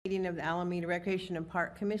Meeting of the Alameda Recreation and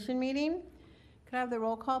Park Commission meeting. Could I have the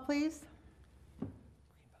roll call, please?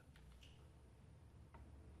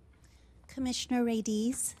 Commissioner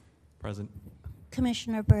Radiz, Present.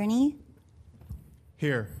 Commissioner Burney,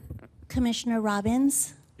 Here. Commissioner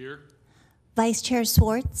Robbins, Here. Vice Chair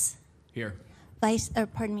Swartz, Here.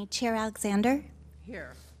 Chair Alexander.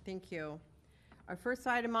 Here, thank you. Our first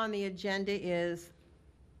item on the agenda is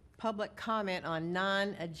public comment on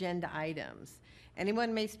non-agenda items.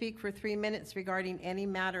 Anyone may speak for 3 minutes regarding any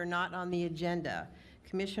matter not on the agenda.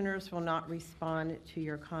 Commissioners will not respond to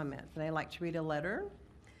your comments. And I'd like to read a letter.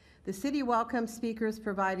 The city welcomes speakers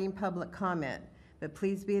providing public comment, but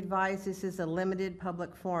please be advised this is a limited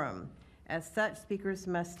public forum. As such, speakers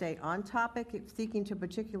must stay on topic if speaking to a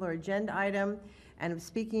particular agenda item, and if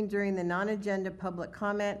speaking during the non-agenda public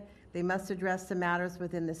comment, they must address the matters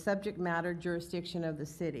within the subject matter jurisdiction of the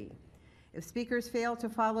city. If speakers fail to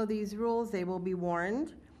follow these rules, they will be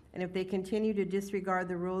warned, and if they continue to disregard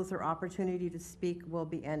the rules, their opportunity to speak will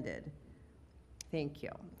be ended. Thank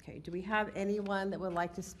you. Okay, do we have anyone that would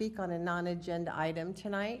like to speak on a non-agenda item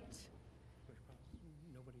tonight?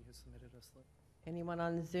 Nobody has submitted a slip. Anyone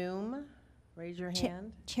on Zoom? Raise your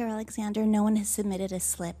hand. Chair Alexander, no one has submitted a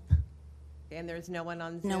slip. And there's no one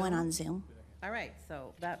on Zoom? No one on Zoom. All right,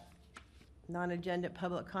 so that non-agenda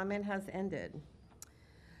public comment has ended.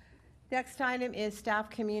 Next item is staff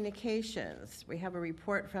communications. We have a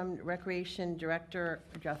report from Recreation Director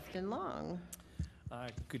Justin Long.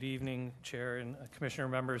 Good evening, Chair and Commissioner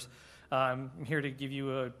members. I'm here to give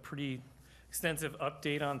you a pretty extensive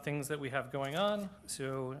update on things that we have going on.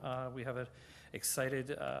 So we have an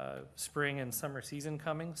excited spring and summer season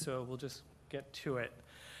coming, so we'll just get to it.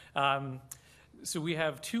 So we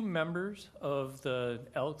have 2 members of the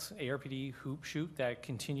Elks ARPD hoop shoot that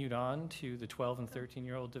continued on to the 12 and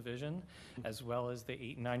 13-year-old division, as well as the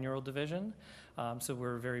 8 and 9-year-old division. So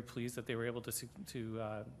we're very pleased that they were able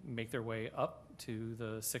to make their way up to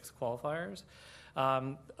the 6 qualifiers.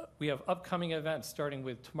 We have upcoming events starting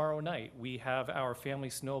with tomorrow night. We have our family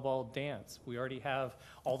snowball dance. We already have,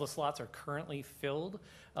 all the slots are currently filled.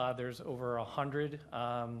 There's over 100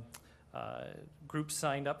 groups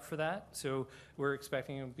signed up for that. So we're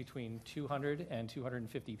expecting between 200 and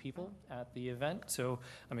 250 people at the event. So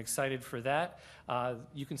I'm excited for that.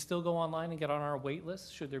 You can still go online and get on our wait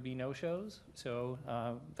list should there be no shows. So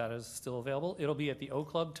that is still available. It'll be at the O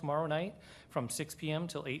Club tomorrow night from 6 p.m.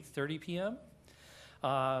 till 8:30 p.m.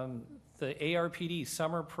 The ARPD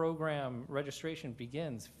summer program registration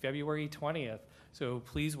begins February 20th. So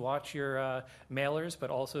please watch your mailers, but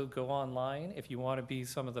also go online if you want to be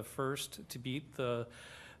some of the first to beat the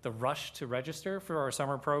rush to register for our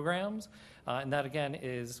summer programs. And that, again,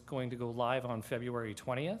 is going to go live on February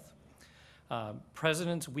 20th.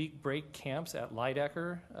 President's Week break camps at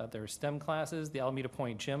Lydecker, their STEM classes, the Alameda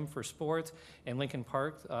Point Gym for sports, and Lincoln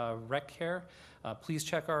Park Rec Care. Please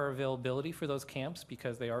check our availability for those camps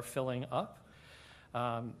because they are filling up.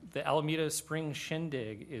 The Alameda Spring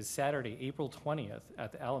Shindig is Saturday, April 20th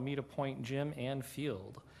at the Alameda Point Gym and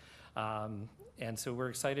Field. And so we're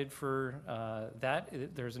excited for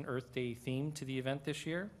that. There's an Earth Day theme to the event this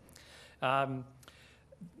year.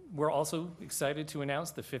 We're also excited to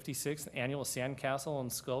announce the 56th Annual Sandcastle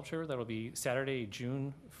and Sculpture. That'll be Saturday,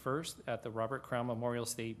 June 1st at the Robert Crown Memorial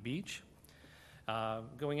State Beach.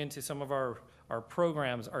 Going into some of our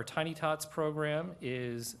programs, our Tiny Tots program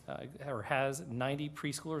is or has 90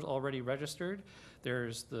 preschoolers already registered.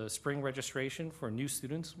 There's the spring registration for new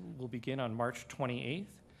students will begin on March 28th.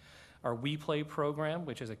 Our We Play program,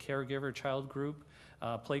 which is a caregiver child group,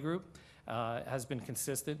 play group, has been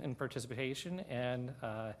consistent in participation, and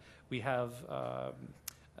we have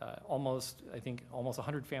almost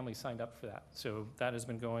 100 families signed up for that. So that has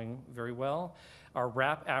been going very well. Our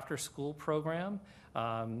RAP after school program,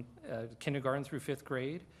 kindergarten through 5th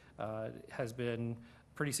grade, has been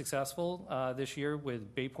pretty successful this year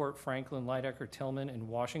with Bayport, Franklin, Lydecker, Tillman, and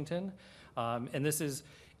Washington. And this is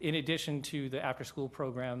in addition to the after school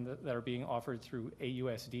program that are being offered through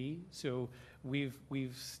AUSD. So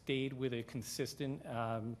we've stayed with a consistent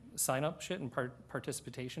sign-up sheet and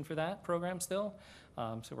participation for that program still.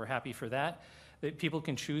 So we're happy for that. That people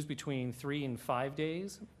can choose between 3 and 5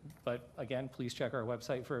 days, but again, please check our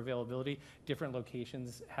website for availability. Different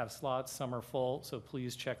locations have slots, some are full, so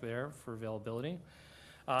please check there for availability.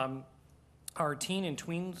 Our Teen and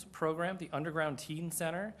Tweens program, the Underground Teen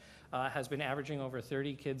Center, has been averaging over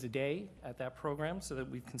 30 kids a day at that program, so that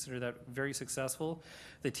we consider that very successful.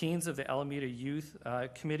 The teens of the Alameda Youth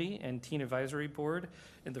Committee and Teen Advisory Board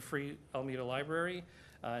in the Free Alameda Library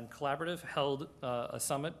and Collaborative held a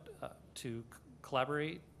summit to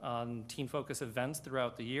collaborate on teen focus events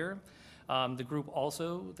throughout the year. The group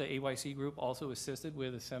also, the AYC group also assisted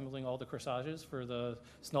with assembling all the corsages for the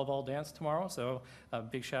snowball dance tomorrow, so a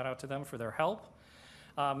big shout out to them for their help.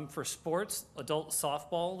 For sports, adult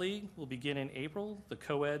softball league will begin in April. The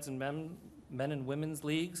co-eds and men and women's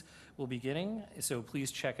leagues will be beginning, so please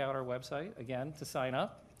check out our website again to sign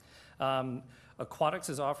up. Aquatics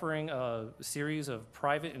is offering a series of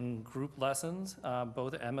private and group lessons,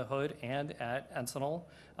 both at Emma Hood and at Encinal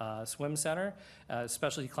Swim Center,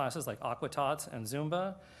 specialty classes like Aquatots and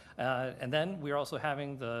Zumba. And then we're also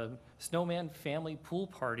having the Snowman Family Pool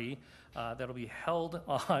Party that'll be held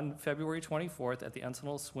on February 24th at the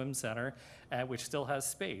Encinal Swim Center, which still has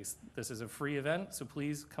space. This is a free event, so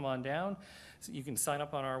please come on down. So you can sign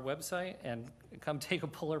up on our website and come take a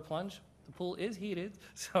polar plunge. The pool is heated,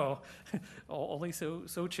 so only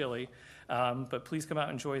so chilly, but please come out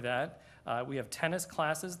and enjoy that. We have tennis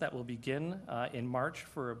classes that will begin in March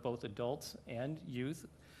for both adults and youth.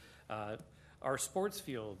 Our sports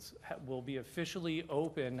fields will be officially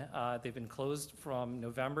open. They've been closed from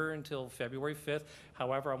November until February 5th.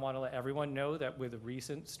 However, I want to let everyone know that with a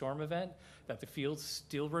recent storm event, that the fields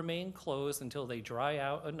still remain closed until they dry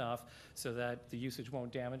out enough so that the usage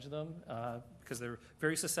won't damage them, because they're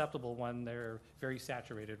very susceptible when they're very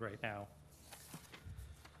saturated right now.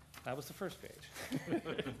 That was the first page.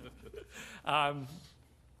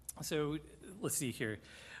 So let's see here.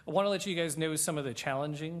 I want to let you guys know some of the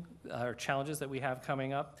challenges that we have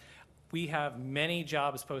coming up. We have many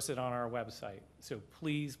jobs posted on our website, so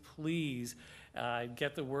please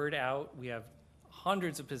get the word out. We have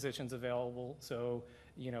hundreds of positions available, so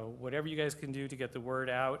whatever you guys can do to get the word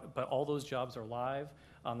out, but all those jobs are live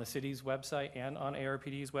on the city's website and on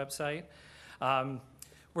ARPD's website.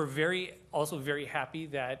 We're also very happy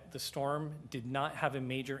that the storm did not have a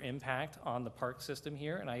major impact on the park system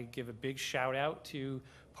here, and I give a big shout out to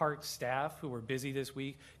park staff who were busy this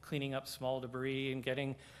week cleaning up small debris and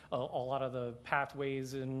getting a lot of the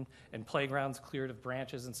pathways and playgrounds cleared of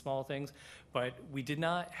branches and small things. But we did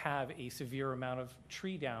not have a severe amount of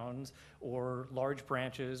tree downs or large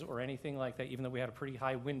branches or anything like that, even though we had a pretty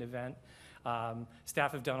high wind event.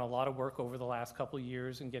 Staff have done a lot of work over the last couple of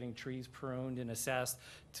years in getting trees pruned and assessed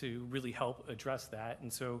to really help address that.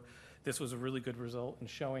 And so this was a really good result in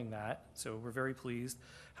showing that. So we're very pleased.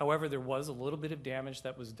 However, there was a little bit of damage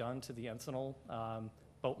that was done to the Encinal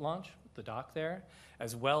boat launch, the dock there,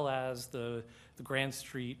 as well as the Grand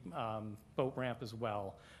Street boat ramp as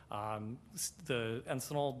well. The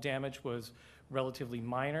Encinal damage was relatively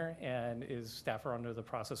minor, and staff are under the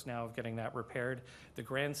process now of getting that repaired. The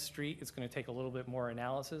Grand Street is going to take a little bit more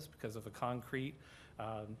analysis because of a concrete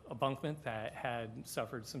abutment that had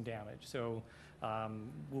suffered some damage. So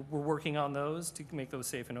we're working on those to make those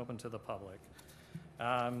safe and open to the public.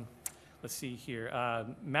 Let's see here.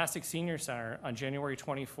 Mastic Senior Center on January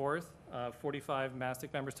 24th, 45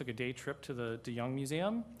 Mastic members took a day trip to the De Young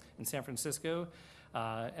Museum in San Francisco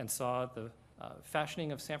and saw the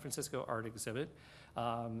Fashioning of San Francisco art exhibit.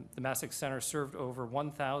 The Mastic Center served over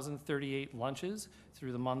 1,038 lunches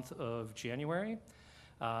through the month of January.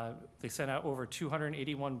 They sent out over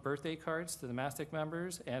 281 birthday cards to the Mastic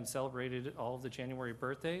members and celebrated all of the January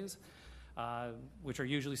birthdays, which are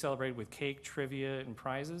usually celebrated with cake, trivia, and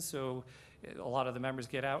prizes. So a lot of the members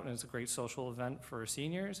get out, and it's a great social event for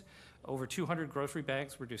seniors. Over 200 grocery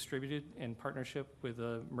bags were distributed in partnership with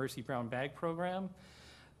the Mercy Brown Bag Program.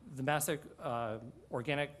 The Mastic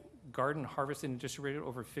Organic Garden harvested and distributed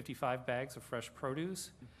over 55 bags of fresh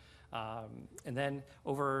produce. And then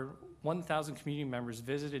over 1,000 community members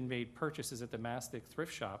visited and made purchases at the Mastic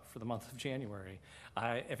Thrift Shop for the month of January.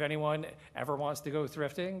 If anyone ever wants to go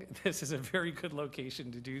thrifting, this is a very good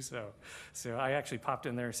location to do so. So I actually popped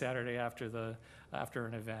in there Saturday after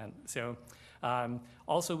an event. So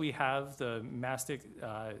also we have the Mastic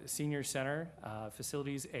Senior Center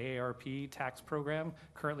Facilities AARP tax program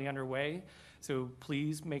currently underway. So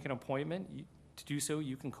please make an appointment. To do so,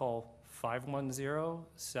 you can call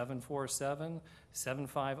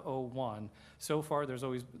 510-747-7501. So far, there's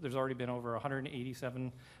already been over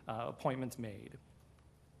 187 appointments made.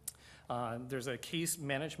 There's a case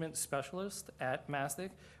management specialist at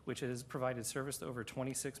Mastic, which has provided service to over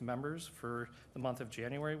 26 members for the month of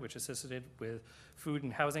January, which assisted with food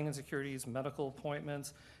and housing insecurities, medical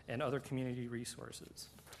appointments, and other community resources.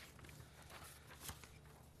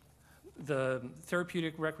 The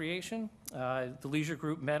therapeutic recreation, the leisure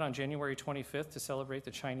group met on January 25th to celebrate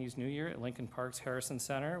the Chinese New Year at Lincoln Park's Harrison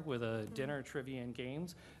Center with a dinner, trivia, and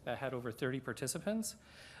games that had over 30 participants.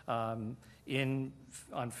 On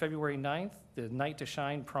February 9th, the Night to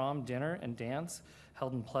Shine prom dinner and dance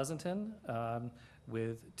held in Pleasanton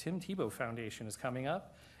with Tim Tebow Foundation is coming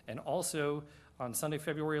up. And also On Sunday,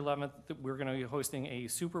 February 11th, we're going to be hosting a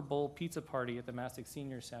Super Bowl pizza party at the Mastic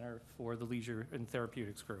Senior Center for the Leisure and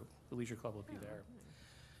Therapeutics group. The Leisure Club will be there.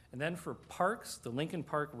 And then for parks, the Lincoln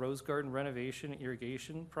Park Rose Garden renovation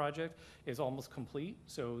irrigation project is almost complete,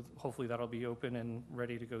 so hopefully that'll be open and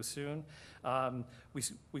ready to go soon.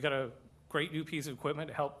 We got a great new piece of equipment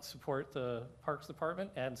to help support the Parks Department,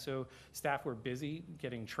 and so staff were busy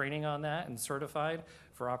getting training on that and certified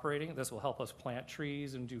for operating. This will help us plant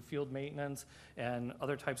trees and do field maintenance and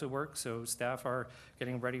other types of work, so staff are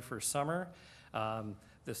getting ready for summer.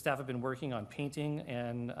 The staff have been working on painting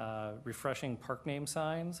and refreshing park name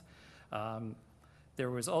signs. There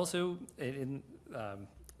was also,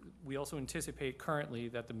 we also anticipate currently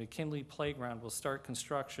that the McKinley Playground will start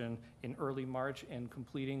construction in early March and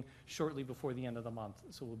completing shortly before the end of the month.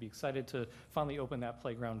 So we'll be excited to finally open that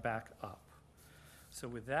playground back up. So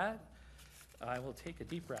with that, I will take a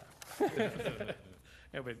deep breath.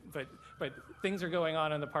 No, but things are going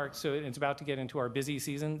on in the park, so it's about to get into our busy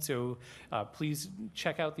season. So please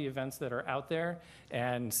check out the events that are out there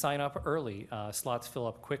and sign up early. Slots fill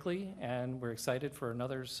up quickly, and we're excited for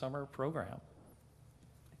another summer program.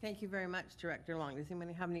 Thank you very much, Director Long. Does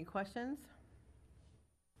anybody have any questions?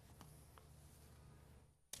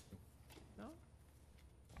 No?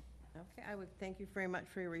 Okay, I would thank you very much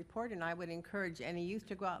for your report, and I would encourage any youth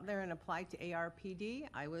to go out there and apply to ARPD.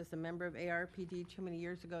 I was a member of ARPD too many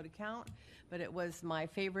years ago to count, but it was my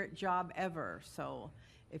favorite job ever. So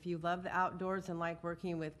if you love the outdoors and like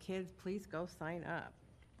working with kids, please go sign up.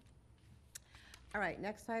 All right,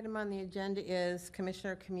 next item on the agenda is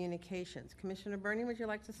Commissioner Communications. Commissioner Bernie, would you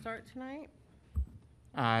like to start tonight?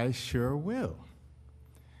 I sure will.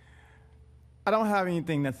 I don't have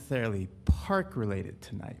anything necessarily park-related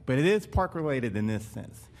tonight, but it is park-related in this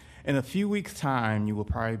sense. In a few weeks' time, you will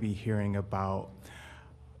probably be hearing about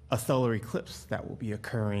a solar eclipse that will be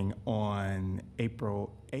occurring on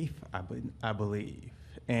April 8th, I believe.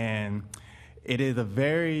 And it is a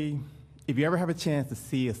very, if you ever have a chance to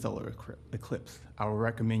see a solar eclipse, I would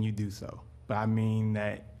recommend you do so. But I mean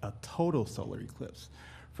that a total solar eclipse.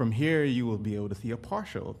 From here, you will be able to see a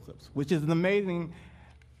partial eclipse, which is an amazing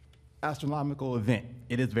astronomical event.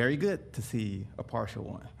 It is very good to see a partial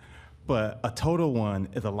one, but a total one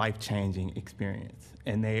is a life-changing experience,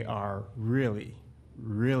 and they are really,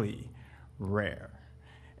 really rare.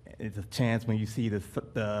 It's a chance when you see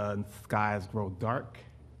the skies grow dark,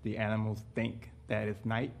 the animals think that it's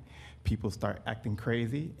night, people start acting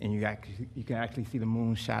crazy, and you can actually see the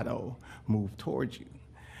moon shadow move towards you.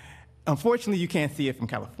 Unfortunately, you can't see it from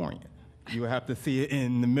California. You will have to see it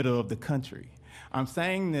in the middle of the country. I'm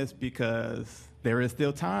saying this because there is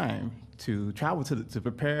still time to travel to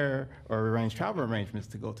prepare or arrange travel arrangements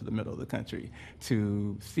to go to the middle of the country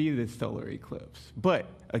to see this solar eclipse. But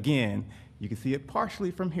again, you can see it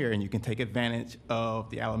partially from here, and you can take advantage of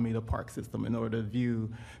the Alameda Park system in order to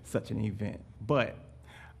view such an event. But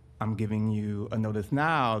I'm giving you a notice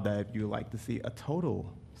now that if you would like to see a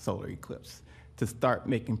total solar eclipse, to start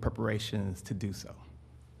making preparations to do so.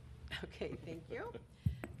 Okay, thank you.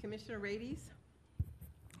 Commissioner Rades?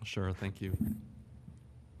 Sure, thank you.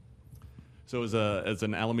 So as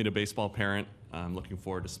an Alameda baseball parent, I'm looking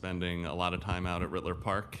forward to spending a lot of time out at Rittler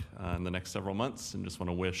Park in the next several months, and just want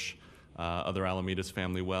to wish other Alameda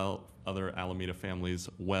families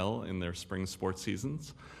well in their spring sports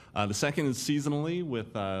seasons. The second is seasonally,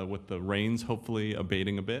 with the rains hopefully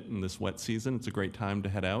abating a bit in this wet season. It's a great time to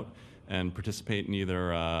head out and participate in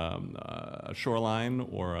either a shoreline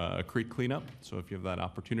or a creek cleanup. So if you have that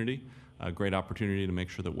opportunity, a great opportunity to make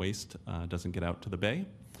sure that waste doesn't get out to the bay.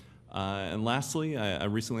 And lastly, I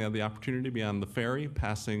recently had the opportunity to be on the ferry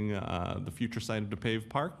passing the future site of DePave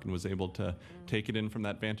Park, and was able to take it in from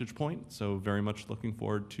that vantage point. So very much looking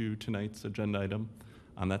forward to tonight's agenda item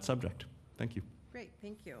on that subject. Thank you. Great,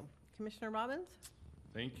 thank you. Commissioner Robbins?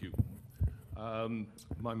 Thank you.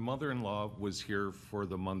 My mother-in-law was here for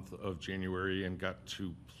the month of January and got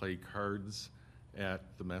to play cards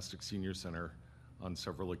at the Mastic Senior Center on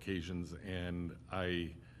several occasions, and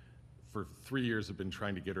I, for 3 years, have been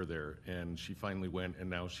trying to get her there, and she finally went, and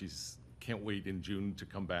now she's can't wait in June to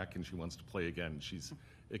come back, and she wants to play again. She's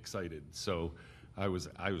excited. So I was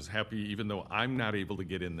happy, even though I'm not able to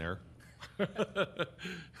get in there,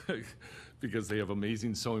 because they have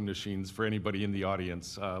amazing sewing machines. For anybody in the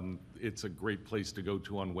audience, it's a great place to go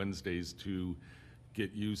to on Wednesdays to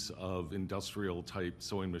get use of industrial type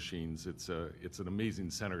sewing machines. It's an amazing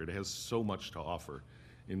center. It has so much to offer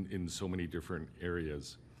in so many different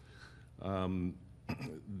areas.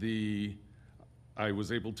 I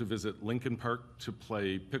was able to visit Lincoln Park to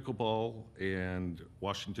play pickleball and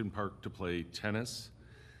Washington Park to play tennis.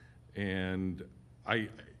 And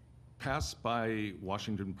pass by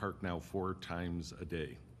Washington Park now 4 times a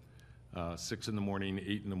day. 6 in the morning,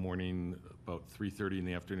 8 in the morning, about 3:30 in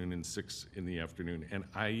the afternoon, and 6 in the afternoon. And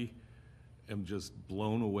I am just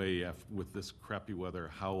blown away with this crappy weather,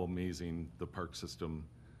 how amazing the park system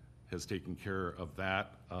has taken care of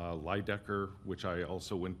that. Lydecker, which I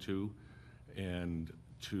also went to, and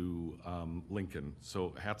to Lincoln.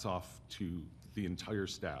 So hats off to the entire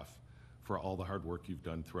staff for all the hard work you've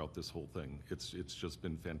done throughout this whole thing. It's just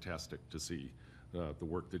been fantastic to see the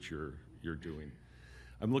work that you're doing.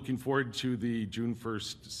 I'm looking forward to the June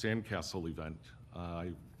 1st Sandcastle event.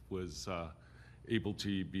 I was able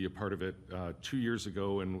to be a part of it 2 years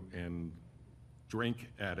ago and drank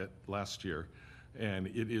at it last year. And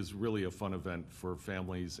it is really a fun event for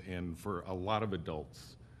families and for a lot of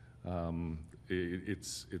adults.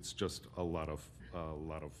 It's just a lot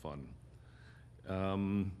of fun.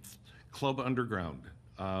 Club Underground.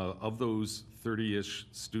 Of those 30-ish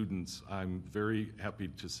students, I'm very happy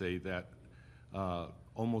to say that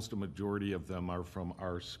almost a majority of them are from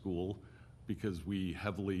our school because we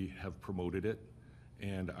heavily have promoted it,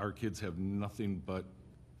 and our kids have nothing but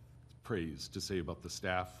praise to say about the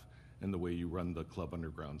staff and the way you run the Club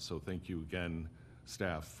Underground. So thank you again,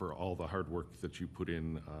 staff, for all the hard work that you put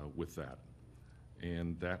in with that.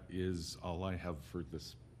 And that is all I have for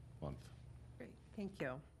this month. Great, thank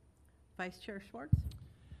you. Vice Chair Schwartz?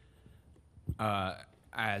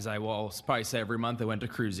 As I will probably say every month, I went to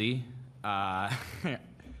Cruzy. I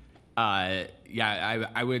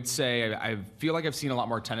would say I feel like I've seen a lot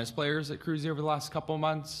more tennis players at Cruzy over the last couple of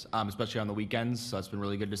months, especially on the weekends. So that's been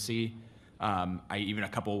really good to see. I even a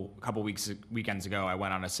couple weekends ago, I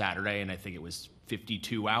went on a Saturday, and I think it was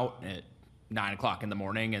 52 out at 9 o'clock in the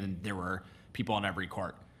morning, and there were people on every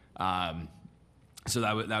court. So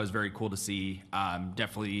that was very cool to see.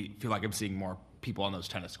 Definitely feel like I'm seeing more people on those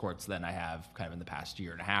tennis courts than I have kind of in the past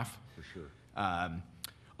year and a half. For sure.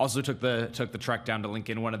 Also took the trek down to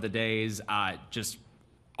Lincoln one of the days. Just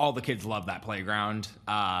all the kids love that playground.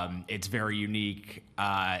 It's very unique.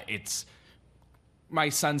 It's my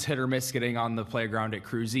son's hit or miss getting on the playground at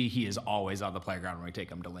Cruzy. He is always on the playground when we take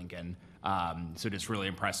him to Lincoln. So just really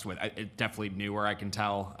impressed with it. It's definitely newer, I can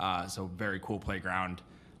tell. So very cool playground.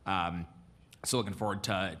 So looking forward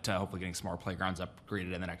to hopefully getting some more playgrounds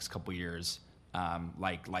upgraded in the next couple years,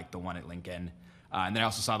 like the one at Lincoln. And then I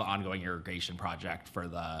also saw the ongoing irrigation project for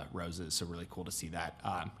the roses. So really cool to see that.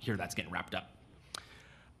 Hear that's getting wrapped up.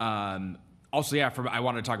 Also, I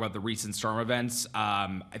wanted to talk about the recent storm events.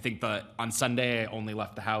 I think on Sunday, I only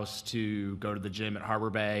left the house to go to the gym at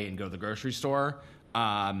Harbor Bay and go to the grocery store.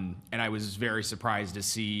 And I was very surprised to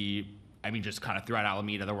see, just kind of throughout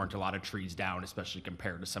Alameda, there weren't a lot of trees down, especially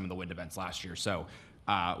compared to some of the wind events last year. So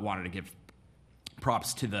wanted to give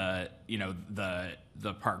props to the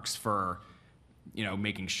parks for,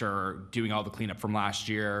 making sure, doing all the cleanup from last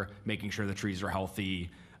year, making sure the trees are healthy,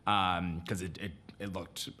 because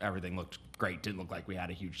everything looked great. Didn't look like we had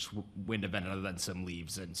a huge wind event other than some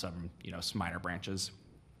leaves and some minor branches.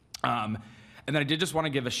 And then I did just want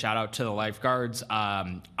to give a shout out to the lifeguards.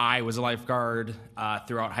 I was a lifeguard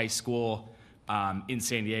throughout high school in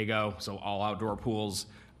San Diego, so all outdoor pools.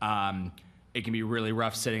 It can be really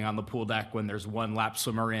rough sitting on the pool deck when there's one lap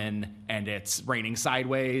swimmer in and it's raining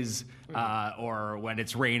sideways, or when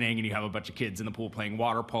it's raining and you have a bunch of kids in the pool playing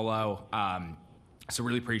water polo. So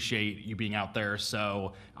really appreciate you being out there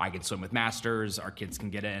so I can swim with masters, our kids can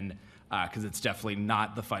get in, because it's definitely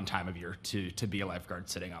not the fun time of year to be a lifeguard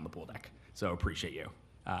sitting on the pool deck. So appreciate you.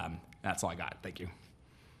 That's all I got. Thank you.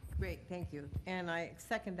 Great, thank you. And I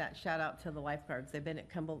second that shout out to the lifeguards. They've been at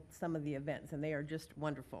some of the events, and they are just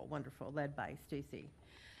wonderful, wonderful, led by Stacy.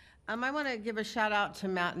 I want to give a shout out to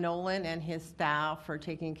Matt Nolan and his staff for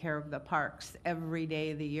taking care of the parks every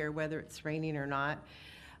day of the year, whether it's raining or not.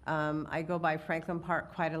 I go by Franklin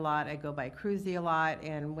Park quite a lot. I go by Cruzy a lot,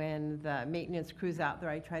 and when the maintenance crew's out there,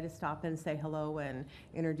 I try to stop and say hello and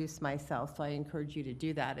introduce myself. So I encourage you to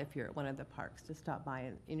do that if you're at one of the parks, to stop by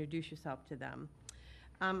and introduce yourself to them.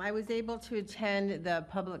 I was able to attend the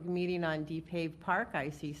public meeting on DePave Park.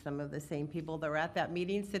 I see some of the same people that were at that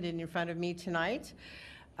meeting sitting in front of me tonight.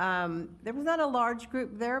 There was not a large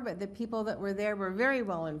group there, but the people that were there were very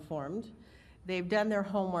well informed. They've done their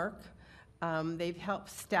homework. They've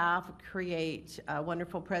helped staff create a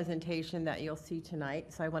wonderful presentation that you'll see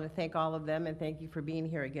tonight. So I want to thank all of them and thank you for being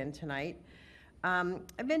here again tonight.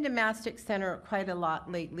 I've been to Mastic Center quite a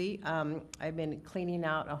lot lately. I've been cleaning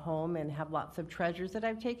out a home and have lots of treasures that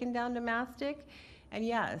I've taken down to Mastic. And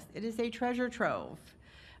yes, it is a treasure trove.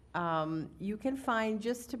 You can find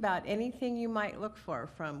just about anything you might look for,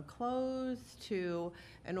 from clothes to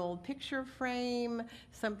an old picture frame,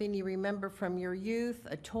 something you remember from your youth,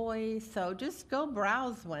 a toy. So just go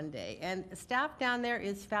browse one day. And staff down there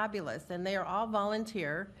is fabulous, and they are all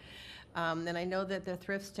volunteer. And I know that the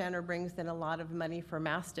thrift center brings in a lot of money for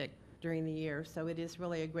Mastic during the year, so it is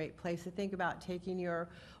really a great place to think about taking your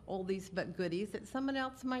oldies but goodies that someone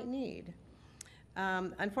else might need.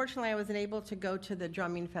 Unfortunately, I wasn't able to go to the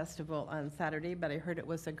drumming festival on Saturday, but I heard it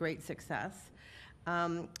was a great success.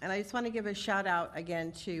 And I just want to give a shout out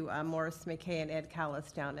again to Morris McKay and Ed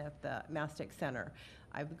Callis down at the Mastic Center.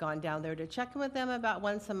 I've gone down there to check in with them about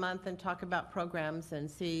once a month and talk about programs and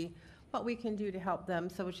see what we can do to help them.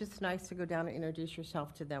 So it's just nice to go down and introduce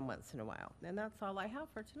yourself to them once in a while. And that's all I have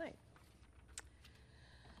for tonight.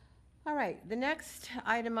 All right, the next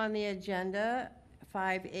item on the agenda,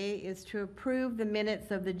 5A, is to approve the minutes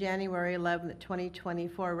of the January 11th,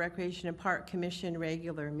 2024 Recreation and Park Commission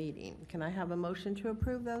regular meeting. Can I have a motion to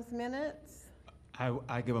approve those minutes?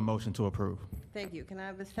 I give a motion to approve. Thank you. Can I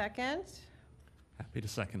have a second? Happy to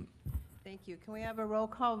second. Thank you. Can we have a roll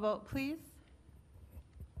call vote, please?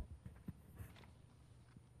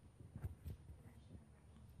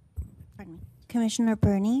 Pardon me. Commissioner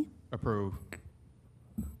Burney, Approve.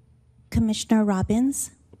 Commissioner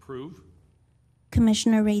Robbins, Approve?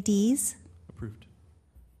 Commissioner Radiz, Approved.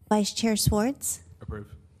 Vice Chair Swartz,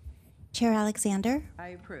 Approve. Chair Alexander. I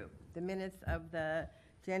approve. The minutes of the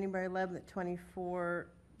January 11th,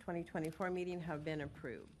 2024 meeting have been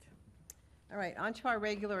approved. All right, on to our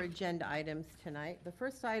regular agenda items tonight. The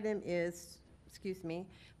first item is,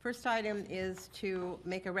 to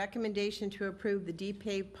make a recommendation to approve the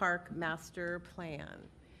DePave Park Master Plan.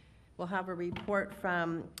 We'll have a report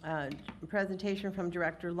from, presentation from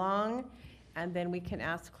Director Long, and then we can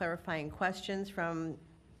ask clarifying questions from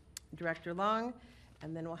Director Long,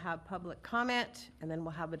 and then we'll have public comment, and then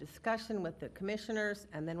we'll have a discussion with the commissioners,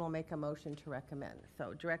 and then we'll make a motion to recommend.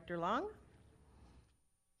 So, Director Long?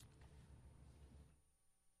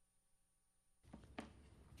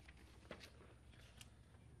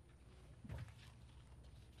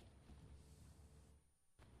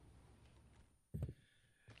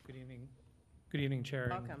 Good evening, Chair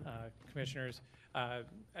and Welcome. Commissioners.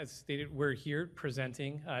 As stated, we're here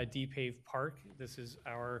presenting DePave Park. This is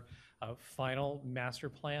our final master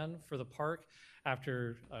plan for the park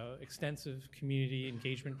after extensive community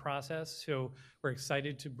engagement process. So we're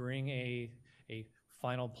excited to bring a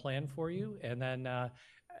final plan for you, and then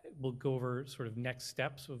we'll go over sort of next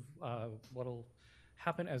steps of what'll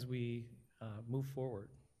happen as we move forward.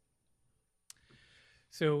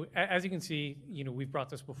 So as you can see, we've brought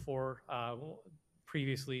this before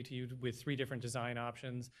previously to you with 3 different design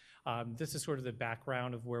options. This is sort of the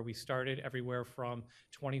background of where we started, everywhere from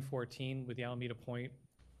 2014 with the Alameda Point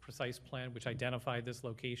precise plan, which identified this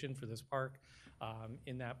location for this park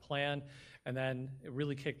in that plan. And then it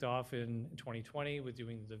really kicked off in 2020 with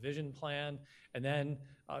doing the vision plan, and then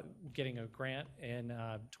getting a grant in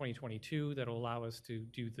 2022 that will allow us to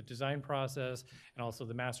do the design process and also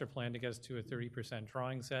the master plan to get us to a 30%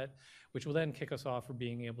 drawing set, which will then kick us off for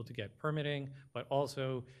being able to get permitting, but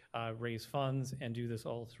also raise funds and do this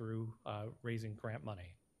all through raising grant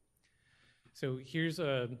money. So here's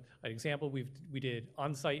an example. We did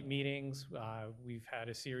on-site meetings. We've had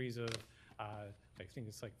a series of, I think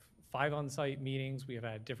it's like 5 on-site meetings. We have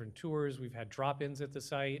had different tours. We've had drop-ins at the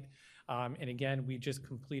site. And again, we just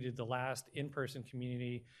completed the last in-person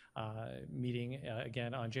community meeting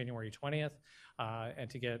again on January 20th, and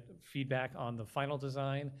to get feedback on the final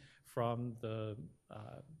design from the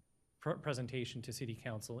presentation to City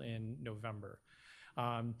Council in November.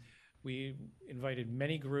 We invited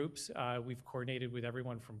many groups. We've coordinated with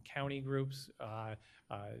everyone from county groups,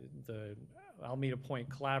 the Alameda Point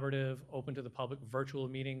Collaborative, open to the public virtual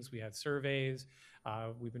meetings. We had surveys.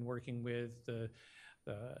 We've been working with the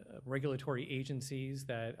regulatory agencies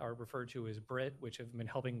that are referred to as BRIT, which have been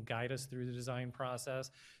helping guide us through the design process,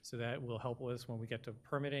 so that will help us when we get to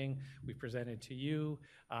permitting. We presented to you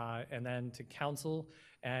and then to council,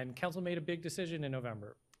 and council made a big decision in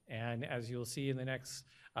November. And as you'll see in the next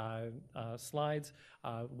slides,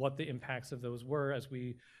 what the impacts of those were as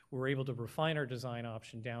we were able to refine our design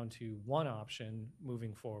option down to one option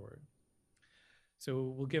moving forward.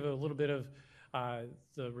 So we'll give a little bit of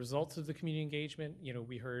the results of the community engagement.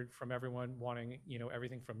 We heard from everyone wanting,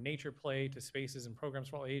 everything from nature play to spaces and programs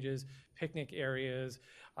for all ages, picnic areas.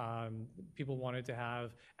 People wanted to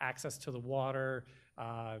have access to the water,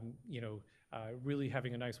 really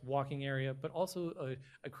having a nice walking area, but also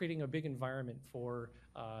creating a big environment for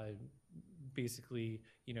basically,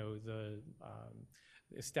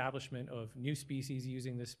 establishment of new species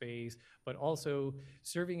using the space, but also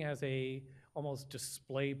serving as a almost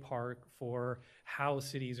display park for how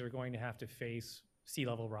cities are going to have to face sea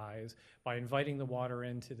level rise by inviting the water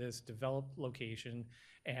into this developed location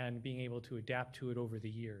and being able to adapt to it over the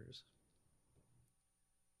years.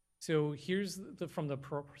 So here's from the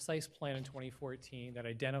precise plan in 2014 that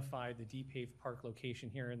identified the deep paved park location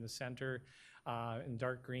here in the center in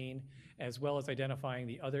dark green, as well as identifying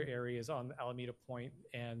the other areas on Alameda Point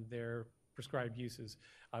and their prescribed uses.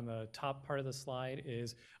 On the top part of the slide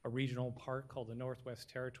is a regional park called the Northwest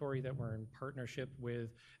Territory that we're in partnership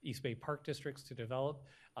with East Bay Park Districts to develop.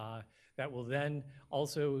 That will then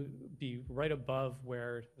also be right above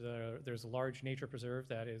where there's a large nature preserve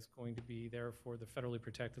that is going to be there for the federally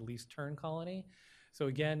protected least tern colony. So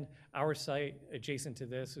again, our site adjacent to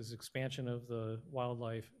this is expansion of the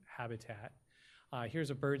wildlife habitat. Here's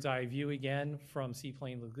a bird's eye view again from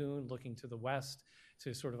Seaplane Lagoon looking to the west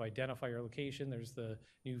to sort of identify your location. There's the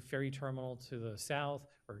new ferry terminal to the south,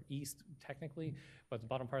 or east technically, but the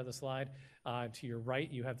bottom part of the slide. To your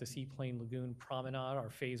right, you have the Seaplane Lagoon Promenade, our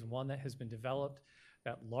phase 1 that has been developed.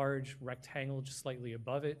 That large rectangle just slightly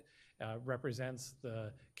above it represents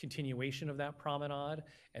the continuation of that promenade.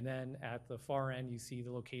 And then at the far end, you see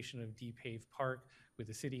the location of Deep Paved Park with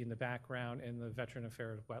the city in the background and the Veteran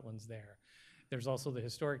Affairs wetlands there. There's also the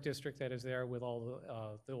historic district that is there with all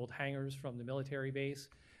the old hangars from the military base.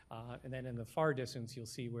 And then in the far distance, you'll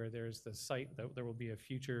see where there's the site that there will be a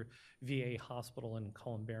future VA hospital and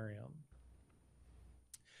columbarium.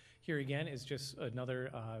 Here again is just another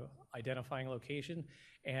identifying location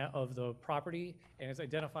of the property, and it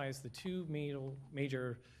identifies the two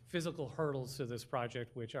major physical hurdles to this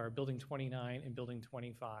project, which are Building 29 and Building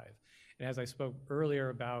 25. And as I spoke earlier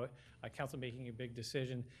about council making a big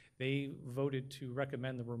decision, they voted to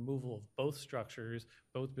recommend the removal of both structures,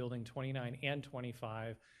 both Building 29 and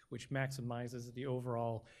 25, which maximizes the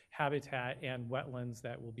overall habitat and wetlands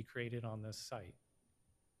that will be created on this site.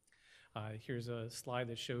 Here's a slide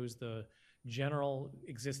that shows the general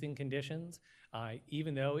existing conditions.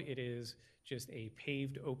 Even though it is just a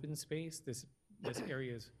paved open space, this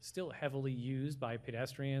area is still heavily used by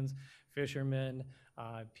pedestrians, fishermen,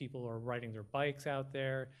 people are riding their bikes out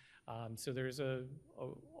there. So there's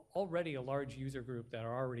already a large user group that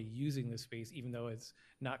are already using this space, even though it's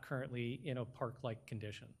not currently in a park-like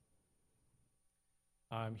condition.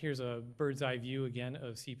 Here's a bird's eye view again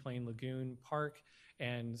of Seaplane Lagoon Park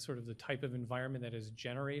and sort of the type of environment that is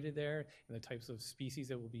generated there and the types of species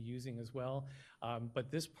that we'll be using as well. But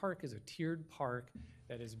this park is a tiered park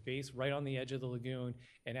that is based right on the edge of the lagoon.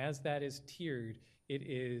 And as that is tiered, it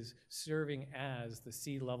is serving as the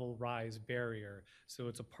sea level rise barrier. So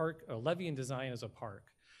it's a park, a levee and design as a park.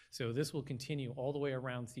 So this will continue all the way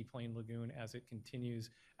around Seaplane Lagoon as it continues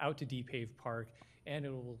out to Deep Paved Park, and it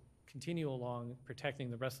will continue along protecting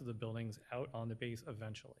the rest of the buildings out on the base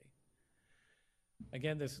eventually.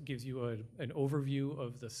 Again, this gives you an overview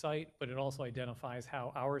of the site, but it also identifies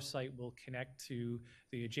how our site will connect to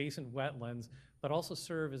the adjacent wetlands, but also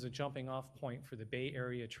serve as a jumping off point for the Bay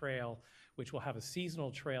Area Trail, which will have a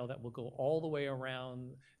seasonal trail that will go all the way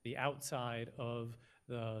around the outside of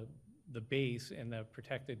the base and the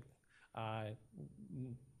protected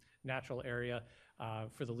natural area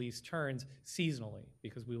for the least terns seasonally,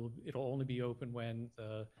 because it'll only be open when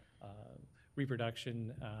the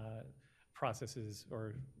reproduction processes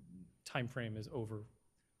or time frame is over.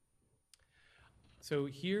 So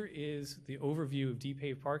here is the overview of Deep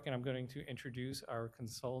Paved Park, and I'm going to introduce our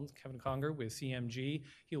consultant, Kevin Conger with CMG.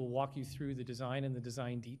 He will walk you through the design and the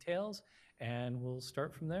design details, and we'll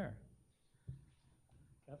start from there.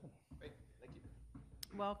 Kevin. Great, thank you.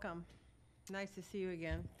 Welcome. Nice to see you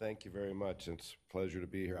again. Thank you very much. It's a pleasure to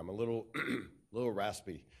be here. I'm a little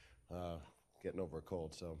raspy, getting over a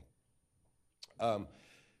cold. So,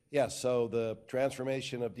 so the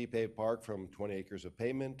transformation of Deep Paved Park from 20 acres of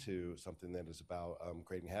pavement to something that is about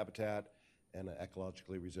creating habitat and an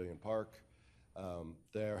ecologically resilient park.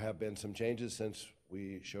 There have been some changes since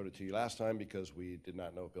we showed it to you last time because we did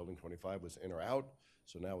not know if Building 25 was in or out.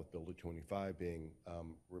 So now with Building 25 being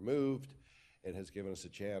removed, it has given us a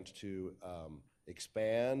chance to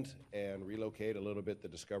expand and relocate a little bit the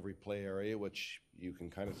Discovery Play area, which you can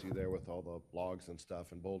kind of see there with all the logs and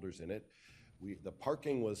stuff and boulders in it. The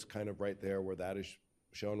parking was kind of right there where that is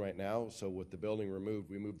shown right now. So with the building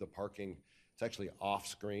removed, we moved the parking. It's actually off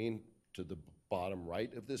screen to the bottom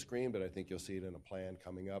right of this screen, but I think you'll see it in a plan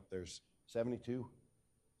coming up. There's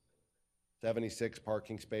 76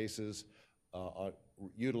 parking spaces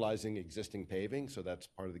utilizing existing paving, so that's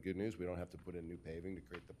part of the good news. We don't have to put in new paving to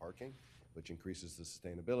create the parking, which increases the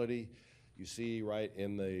sustainability. You see right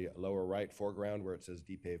in the lower right foreground where it says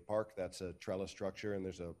D-Pave Park, that's a trellis structure, and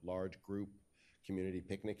there's a large group community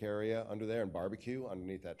picnic area under there and barbecue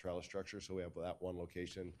underneath that trellis structure. So we have that one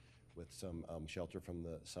location with some shelter from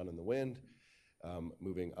the sun and the wind.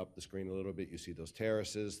 Moving up the screen a little bit, you see those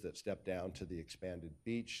terraces that step down to the expanded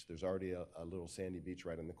beach. There's already a little sandy beach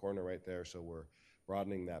right in the corner right there, so we're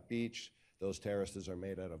broadening that beach. Those terraces are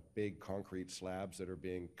made out of big concrete slabs that are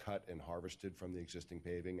being cut and harvested from the existing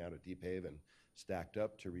paving out at D-Pave and stacked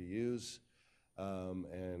up to reuse.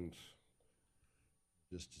 And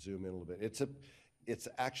just to zoom in a little bit, it's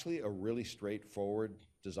actually a really straightforward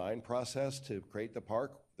design process to create the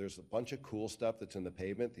park. There's a bunch of cool stuff that's in the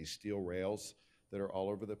pavement, these steel rails that are all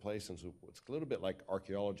over the place, and so it's a little bit like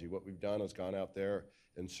archaeology. What we've done is gone out there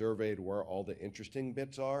and surveyed where all the interesting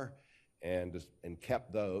bits are and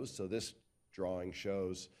kept those. So this drawing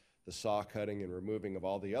shows the saw cutting and removing of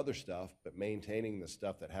all the other stuff, but maintaining the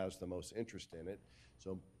stuff that has the most interest in it.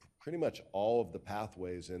 So pretty much all of the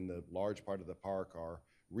pathways in the large part of the park are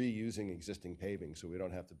reusing existing paving, so we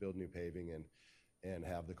don't have to build new paving and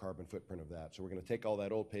have the carbon footprint of that. So we're gonna take all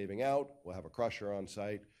that old paving out, we'll have a crusher on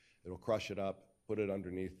site, it'll crush it up, put it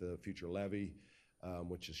underneath the future levee,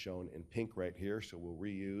 which is shown in pink right here. So we'll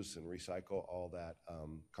reuse and recycle all that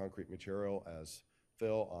concrete material as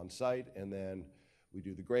fill on site, and then we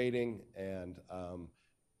do the grading and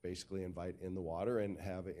basically invite in the water and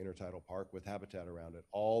have an intertidal park with habitat around it.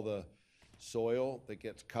 All the soil that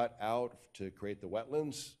gets cut out to create the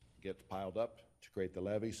wetlands gets piled up to create the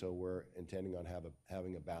levee, so we're intending on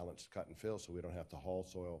having a balanced cut and fill so we don't have to haul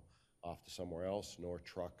soil off to somewhere else nor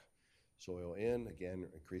truck soil in, again,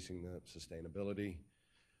 increasing the sustainability.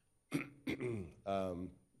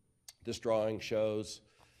 This drawing shows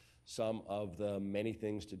some of the many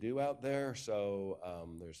things to do out there. So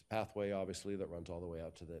there's a pathway, obviously, that runs all the way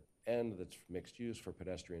out to the end that's mixed use for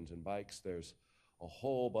pedestrians and bikes. There's a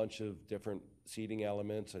whole bunch of different seating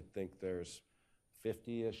elements. I think there's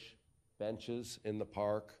 50-ish benches in the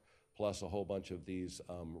park, plus a whole bunch of these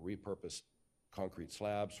repurposed concrete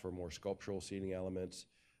slabs for more sculptural seating elements.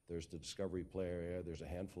 There's the Discovery Play area. There's a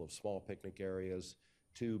handful of small picnic areas,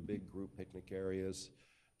 2 big group picnic areas.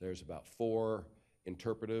 There's about 4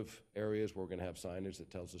 interpretive areas where we're gonna have signage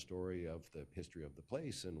that tells the story of the history of the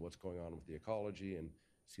place and what's going on with the ecology and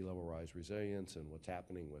sea level rise resilience and what's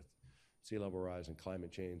happening with sea level rise and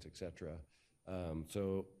climate change, et cetera.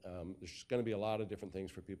 There's gonna be a lot of different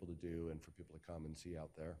things for people to do and for people to come and see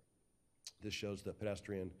out there. This shows the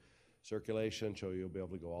pedestrian circulation, so you'll be able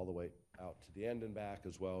to go all the way out to the end and back,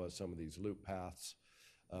 as well as some of these loop paths.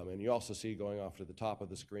 And you also see going off to the top of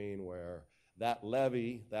the screen where that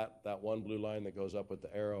levee, that one blue line that goes up with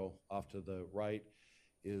the arrow off to the right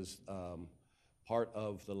is part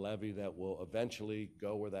of the levee that will eventually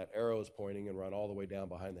go where that arrow is pointing and run all the way down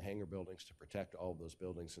behind the hangar buildings to protect all of those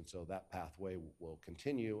buildings. And so that pathway will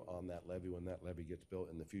continue on that levee when that levee gets built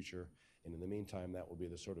in the future. And in the meantime, that will be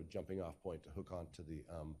the sort of jumping off point to hook onto the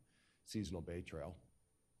seasonal bay trail.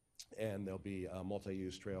 And there'll be a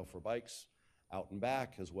multi-use trail for bikes out and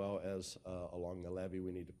back, as well as along the levee.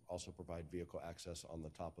 We need to also provide vehicle access on the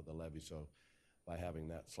top of the levee. So by having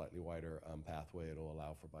that slightly wider pathway, it'll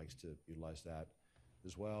allow for bikes to utilize that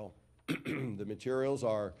as well. The materials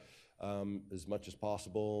are as much as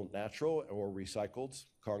possible natural or recycled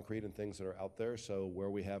concrete and things that are out there. So where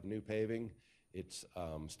we have new paving, it's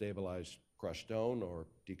stabilized crushed stone or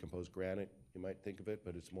decomposed granite, you might think of it,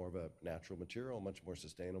 but it's more of a natural material, much more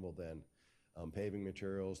sustainable than paving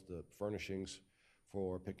materials. The furnishings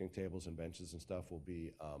for picnic tables and benches and stuff will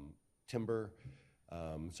be timber.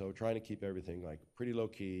 So we're trying to keep everything like pretty low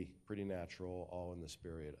key, pretty natural, all in the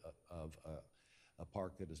spirit of a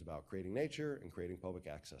park that is about creating nature and creating public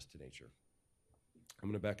access to nature. I'm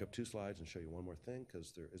going to back up 2 slides and show you one more thing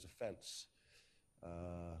because there is a fence.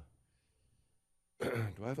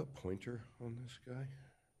 Do I have a pointer on this guy?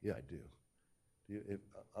 Yeah, I do.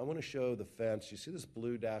 I want to show the fence. You see this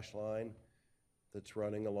blue dashed line that's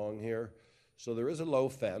running along here? So there is a low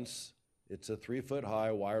fence. It's a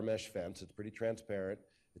 3-foot-high wire mesh fence. It's pretty transparent.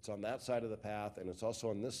 It's on that side of the path, and it's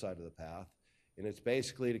also on this side of the path. And it's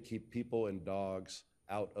basically to keep people and dogs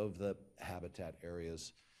out of the habitat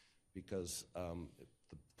areas because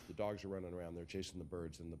the dogs are running around, they're chasing the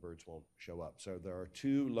birds, and the birds won't show up. So there are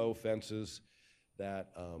 2 low fences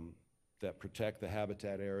that protect the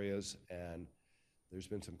habitat areas, and there's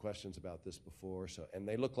been some questions about this before. And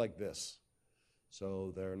they look like this.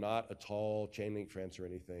 So they're not a tall chain link fence or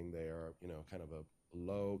anything. They are, kind of a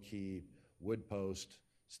low-key wood post,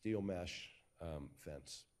 steel mesh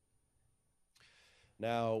fence.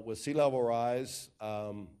 Now, with sea level rise,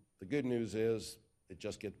 the good news is it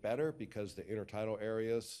just gets better because the intertidal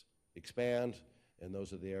areas expand, and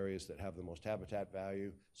those are the areas that have the most habitat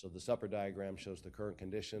value. So this upper diagram shows the current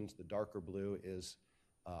conditions. The darker blue is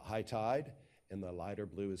high tide, and the lighter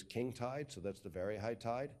blue is king tide, so that's the very high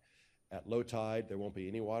tide. At low tide, there won't be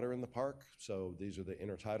any water in the park, so these are the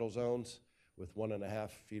intertidal zones with 1.5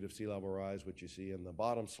 feet of sea level rise, which you see in the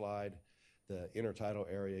bottom slide. The intertidal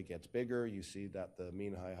area gets bigger. You see that the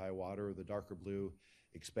mean high water, the darker blue,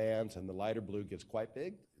 expands, and the lighter blue gets quite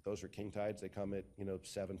big. Those are king tides. They come at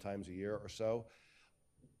 7 times a year or so.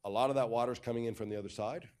 A lot of that water is coming in from the other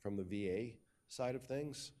side, from the VA side of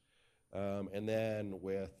things. And then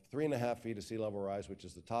with 3.5 feet of sea level rise, which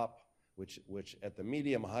is the top, which at the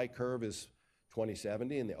medium high curve is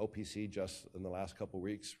 2070, and the OPC just in the last couple of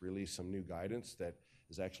weeks released some new guidance that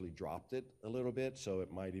has actually dropped it a little bit, so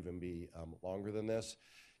it might even be longer than this.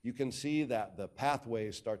 You can see that the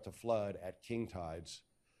pathways start to flood at king tides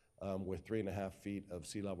with 3.5 feet of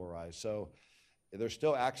sea level rise. So there's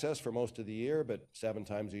still access for most of the year, but 7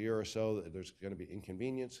 times a year or so, there's going to be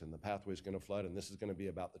inconvenience, and the pathway is going to flood, and this is going to be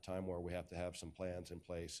about the time where we have to have some plans in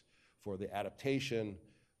place for the adaptation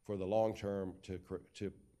for the long term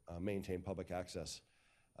to maintain public access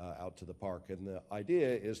out to the park. And the idea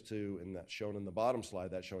is to, and that's shown in the bottom slide,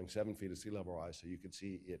 that's showing 7 feet of sea level rise, so you can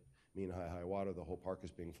see it mean high water, the whole park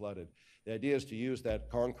is being flooded. The idea is to use that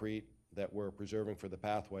concrete that we're preserving for the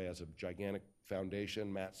pathway as a gigantic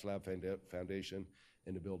foundation, mat slab foundation,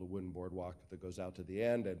 and to build a wooden boardwalk that goes out to the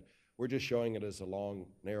end. And we're just showing it as a long,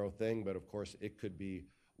 narrow thing, but of course it could be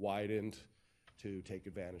widened to take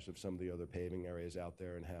advantage of some of the other paving areas out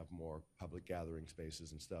there and have more public gathering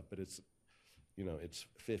spaces and stuff. But it's, it's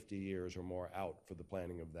 50 years or more out for the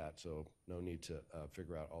planning of that, so no need to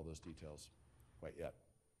figure out all those details quite yet.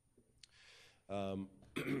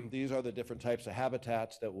 These are the different types of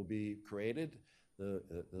habitats that will be created.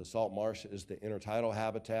 The salt marsh is the intertidal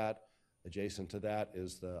habitat. Adjacent to that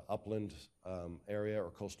is the upland area, or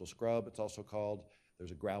coastal scrub, it's also called.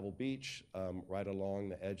 There's a gravel beach right along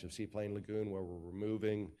the edge of Seaplane Lagoon where we're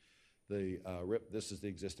removing the this is the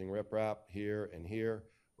existing riprap here and here.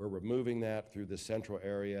 We're removing that through the central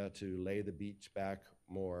area to lay the beach back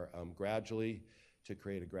more gradually to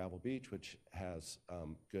create a gravel beach, which has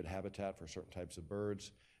good habitat for certain types of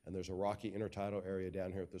birds. And there's a rocky intertidal area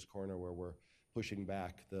down here at this corner where we're pushing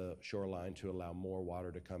back the shoreline to allow more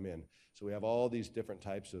water to come in. So we have all these different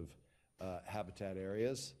types of habitat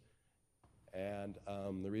areas. And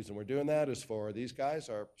the reason we're doing that is for these guys,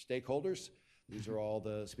 our stakeholders. These are all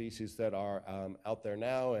the species that are out there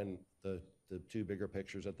now, and the 2 bigger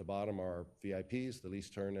pictures at the bottom are VIPs, the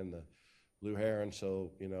least tern and the blue heron.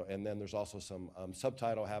 So, and then there's also some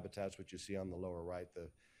subtidal habitats, which you see on the lower right, the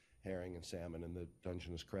herring and salmon and the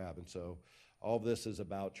Dungeness crab. And so all of this is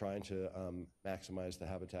about trying to maximize the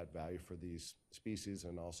habitat value for these species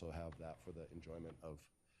and also have that for the enjoyment of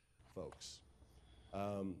folks.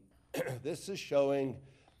 This is showing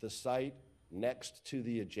the site next to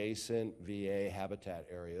the adjacent VA habitat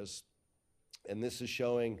areas. And this is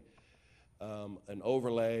showing an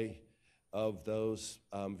overlay of those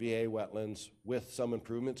VA wetlands with some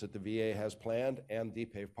improvements that the VA has planned and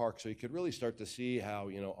Deep Pave Park. So you could really start to see how,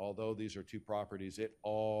 although these are 2 properties, it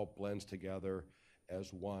all blends together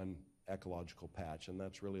as one ecological patch. And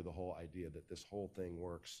that's really the whole idea, that this whole thing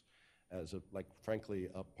works as frankly,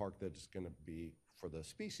 a park that's going to be, for the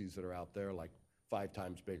species that are out there, 5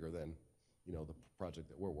 times bigger than, the project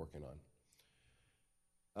that we're working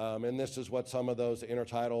on. And this is what some of those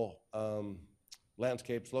intertidal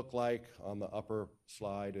landscapes look like. On the upper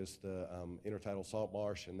slide is the intertidal salt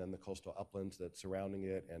marsh, and then the coastal uplands that's surrounding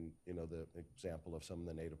it, and the example of some of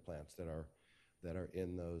the native plants that are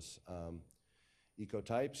in those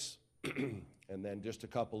ecotypes. And then just a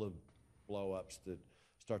couple of blow-ups that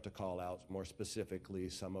start to call out more specifically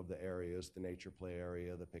some of the areas, the nature play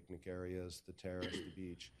area, the picnic areas, the terrace, the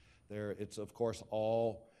beach. It's of course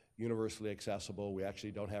all universally accessible. We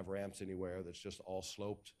actually don't have ramps anywhere. That's just all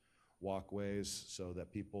sloped walkways so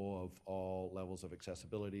that people of all levels of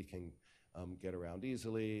accessibility can get around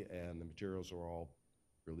easily, and the materials are all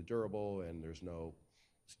really durable, and there's no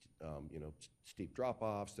steep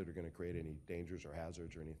drop-offs that are going to create any dangers or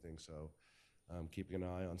hazards or anything. So keeping an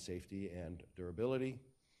eye on safety and durability.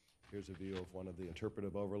 Here's a view of one of the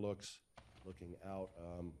interpretive overlooks looking out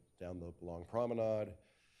down the long promenade.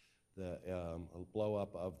 The blow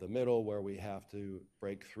up of the middle where we have to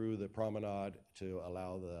break through the promenade to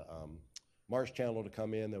allow the marsh channel to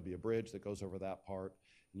come in. There'll be a bridge that goes over that part.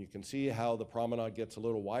 And you can see how the promenade gets a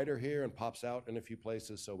little wider here and pops out in a few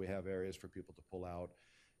places, so we have areas for people to pull out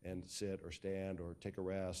and sit or stand or take a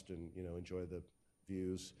rest and enjoy the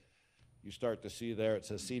views. you start to see there, it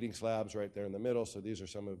says seating slabs right there in the middle. So these are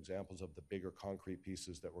some examples of the bigger concrete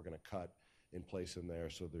pieces that we're going to cut in place in there.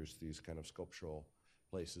 So there's these kind of sculptural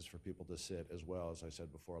places for people to sit, as well as I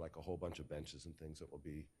said before, like a whole bunch of benches and things that will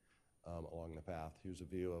be along the path. Here's a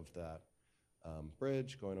view of that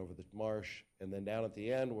bridge going over the marsh. And then down at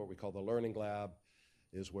the end, what we call the Learning Lab,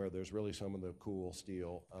 is where there's really some of the cool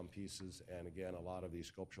steel pieces. And again, a lot of these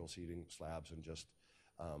sculptural seating slabs and just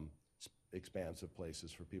expansive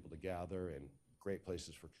places for people to gather, and great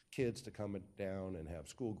places for kids to come down and have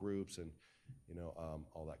school groups and, you know,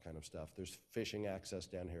 all that kind of stuff. There's fishing access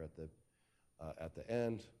down here at the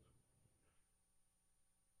end.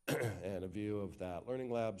 And a view of that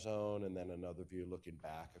Learning Lab zone, and then another view looking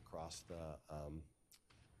back across the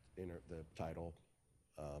tidal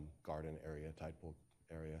garden area, tide pool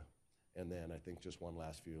area. And then I think just one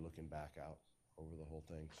last view looking back out over the whole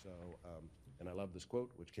thing. So, and I love this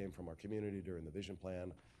quote, which came from our community during the vision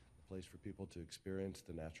plan: a place for people to experience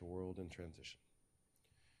the natural world in transition.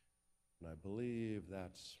 And I believe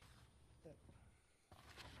that's it.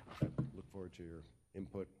 I look forward to your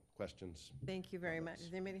input, questions. Thank you very much.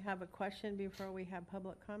 Does anybody have a question before we have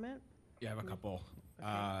public comment? Yeah, I have a couple.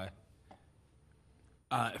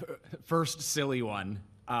 Okay. First, silly one.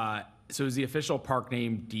 So is the official park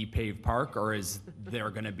name Deep Pave Park, or is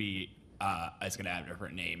there going to be, it's going to have a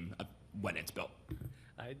different name when it's built?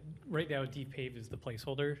 Right now, Deep Pave is the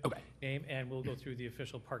placeholder Okay. name, and we'll go through the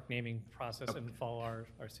official park naming process and follow our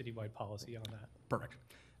citywide policy on that. Perfect.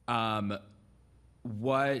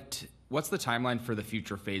 What's the timeline for the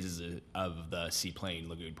future phases of the Seaplane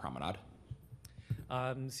Lagoon Promenade?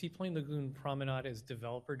 Seaplane Lagoon Promenade is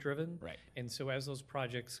developer driven. Right. And so as those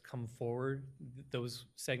projects come forward, those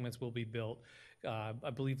segments will be built. I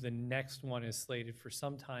believe the next one is slated for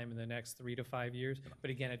some time in the next 3 to 5 years, but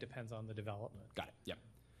again, it depends on the development. Got it. Yep.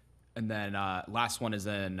 And then last one is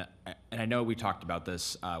and I know we talked about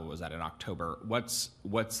this. Was that in October? What's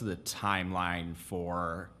the timeline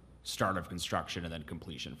for start of construction and then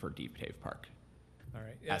completion for Deep Pave Park? All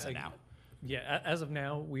right. As of now. Yeah, as of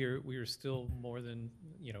now, we are still more than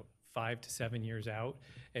 5 to 7 years out,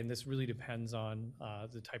 and this really depends on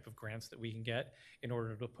the type of grants that we can get in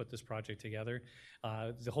order to put this project together.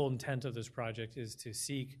 The whole intent of this project is to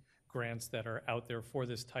seek grants that are out there for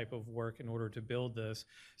this type of work in order to build this,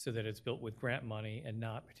 so that it's built with grant money and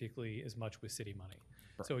not particularly as much with city money.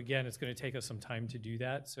 Right. So again, it's going to take us some time to do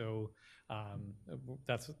that. So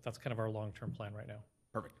that's kind of our long-term plan right now.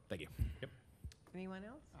 Perfect. Thank you. Yep. Anyone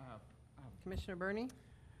else? Commissioner Burney?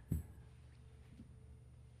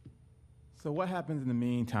 So what happens in the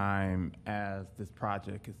meantime as this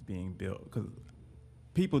project is being built? Because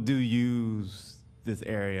people do use this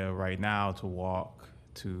area right now to walk,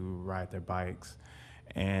 to ride their bikes,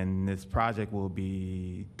 and this project will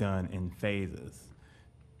be done in phases.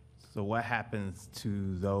 So what happens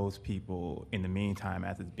to those people in the meantime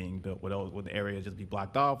as it's being built? Will the area just be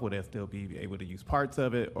blocked off? Will they still be able to use parts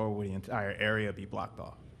of it, or will the entire area be blocked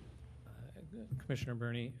off? Commissioner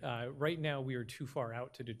Burney, right now we are too far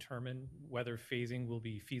out to determine whether phasing will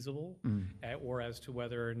be feasible or as to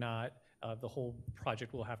whether or not the whole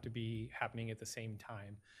project will have to be happening at the same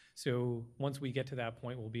time. So once we get to that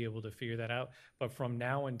point, we'll be able to figure that out. But from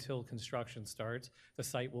now until construction starts, the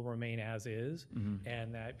site will remain as is,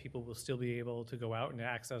 and that people will still be able to go out and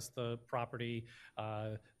access the property.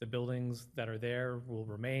 The buildings that are there will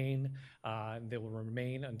remain. They will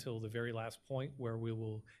remain until the very last point where we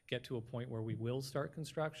will get to a point where we will start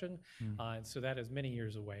construction. And so that is many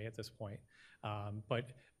years away at this point.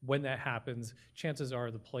 But when that happens, chances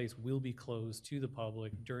are the place will be closed to the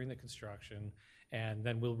public during the construction, and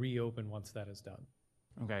then we'll reopen once that is done.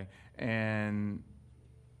 Okay, and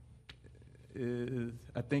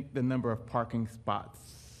I think the number of parking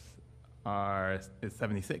spots is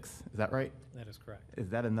 76, is that right? That is correct. Is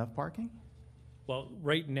that enough parking? Well,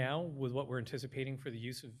 right now, with what we're anticipating for the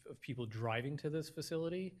use of people driving to this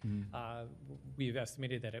facility, we've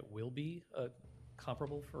estimated that it will be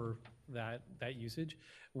comparable for that usage.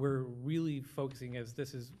 We're really focusing, as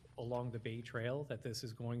this is along the Bay Trail, that this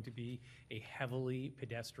is going to be a heavily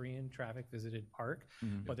pedestrian traffic visited park,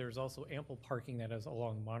 but there's also ample parking that is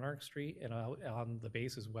along Monarch Street and on the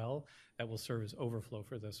base as well that will serve as overflow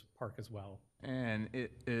for this park as well. And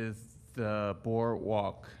is the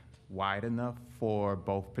boardwalk wide enough for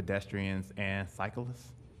both pedestrians and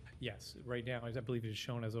cyclists? Yes, right now, I believe it is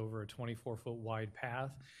shown as over a 24-foot wide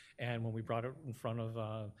path. And when we brought it in front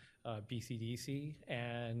of BCDC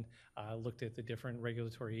and looked at the different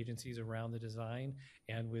regulatory agencies around the design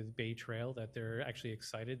and with Bay Trail, that they're actually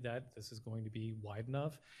excited that this is going to be wide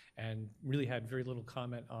enough, and really had very little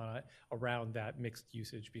comment on it around that mixed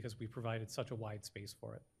usage because we provided such a wide space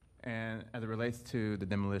for it. And as it relates to the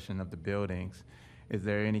demolition of the buildings, is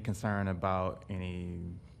there any concern about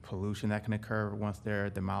any pollution that can occur once they're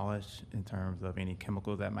demolished in terms of any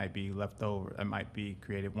chemicals that might be left over, that might be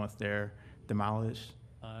created once they're demolished?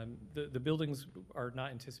 The buildings are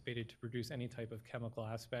not anticipated to produce any type of chemical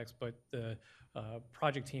aspects, but the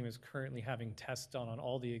project team is currently having tests done on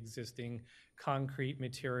all the existing concrete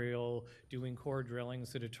material, doing core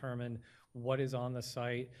drillings to determine what is on the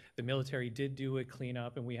site. The military did do a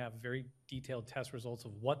cleanup, and we have very detailed test results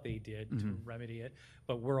of what they did to remedy it.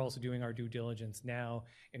 But we're also doing our due diligence now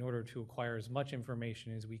in order to acquire as much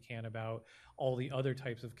information as we can about all the other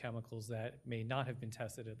types of chemicals that may not have been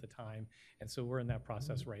tested at the time. And so we're in that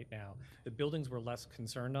process right now. The buildings we're less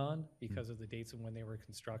concerned on because of the dates of when they were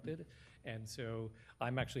constructed. And so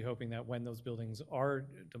I'm actually hoping that when those buildings are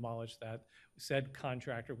demolished, that said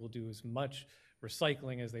contractor will do as much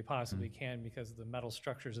recycling as they possibly can, because of the metal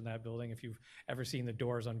structures in that building. If you've ever seen the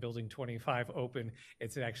doors on building 25 open,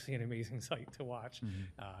 it's actually an amazing sight to watch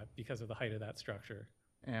because of the height of that structure.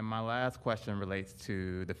 And my last question relates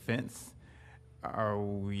to the fence. Are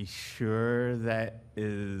we sure that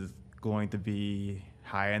is going to be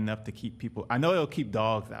high enough to keep people? I know it'll keep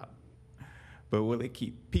dogs out, but will it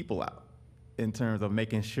keep people out in terms of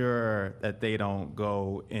making sure that they don't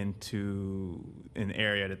go into an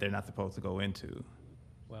area that they're not supposed to go into?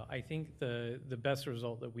 Well, I think the best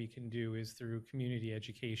result that we can do is through community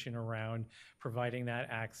education around providing that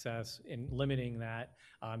access and limiting that.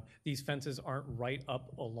 These fences aren't right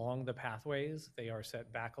up along the pathways. They are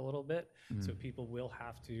set back a little bit, so people will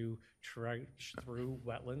have to trudge through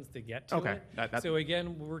wetlands to get to Okay, it. So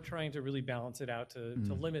again, we're trying to really balance it out to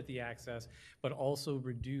limit the access, but also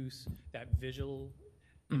reduce that visual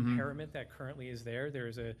impairment that currently is there.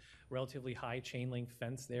 There's a relatively high chain link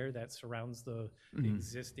fence there that surrounds the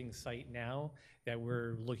existing site now that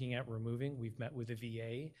we're looking at removing. We've met with the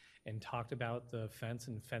VA and talked about the fence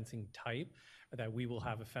and fencing type, that we will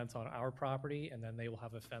have a fence on our property and then they will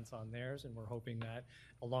have a fence on theirs. And we're hoping that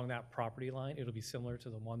along that property line, it'll be similar to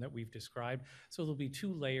the one that we've described. So there'll be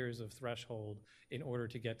 2 layers of threshold in order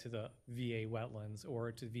to get to the VA wetlands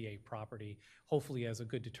or to VA property, hopefully as a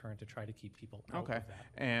good deterrent to try to keep people out of that.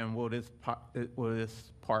 And will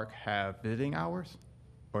this park have visiting hours,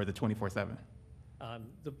 or the 24/7?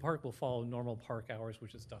 The park will follow normal park hours,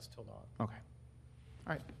 which is dusk till dawn. Okay.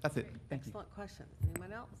 All right, that's it. Thank you. Excellent question.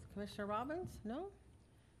 Anyone else? Commissioner Robbins? No?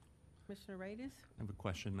 Commissioner Radius? I have a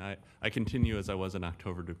question. I continue, as I was in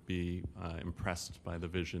October, to be impressed by the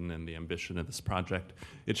vision and the ambition of this project.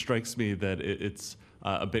 It strikes me that it's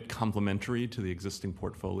a bit complementary to the existing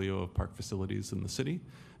portfolio of park facilities in the city.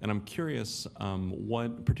 And I'm curious,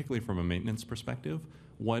 what, particularly from a maintenance perspective,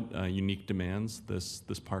 what unique demands this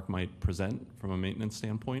park might present from a maintenance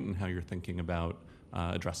standpoint, and how you're thinking about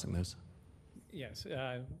addressing those. Yes,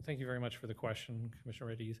 thank you very much for the question, Commissioner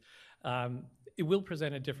Radies. It will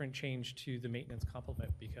present a different change to the maintenance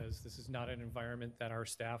complement, because this is not an environment that our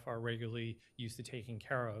staff are regularly used to taking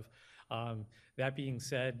care of. That being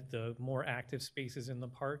said, the more active spaces in the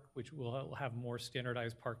park, which will have more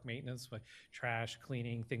standardized park maintenance, like trash,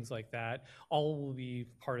 cleaning, things like that, all will be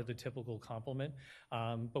part of the typical complement.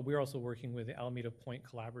 But we're also working with the Alameda Point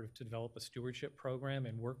Collaborative to develop a stewardship program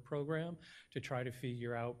and work program to try to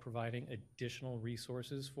figure out providing additional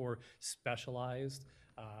resources for specialized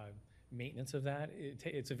maintenance of that.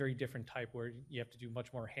 It's a very different type where you have to do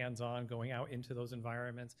much more hands-on, going out into those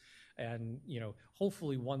environments. And,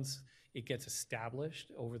 hopefully once it gets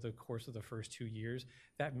established over the course of the first 2 years,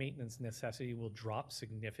 that maintenance necessity will drop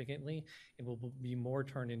significantly and will be more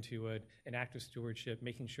turned into an active stewardship,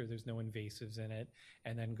 making sure there's no invasives in it,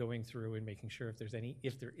 and then going through and making sure if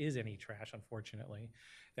there is any trash, unfortunately,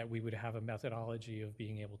 that we would have a methodology of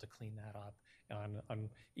being able to clean that up. On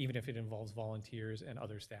even if it involves volunteers and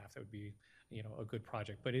other staff, that would be, a good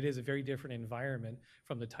project. But it is a very different environment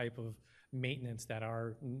from the type of maintenance that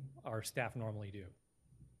our staff normally do.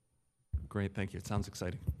 Great, thank you. It sounds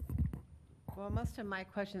exciting. Well, most of my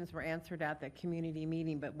questions were answered at the community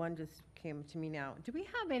meeting, but one just came to me now. Do we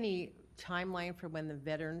have any timeline for when the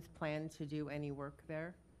veterans plan to do any work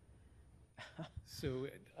there? So,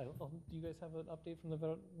 do you guys have an update from the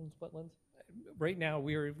Veterans Wetlands? Right now,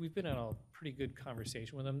 we've been in a pretty good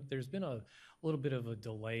conversation with them. There's been a little bit of a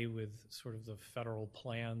delay with sort of the federal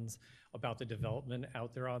plans about the development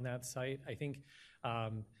out there on that site. I think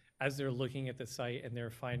as they're looking at the site and they're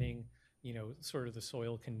finding sort of the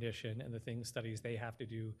soil condition and the things studies they have to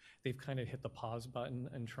do, they've kind of hit the pause button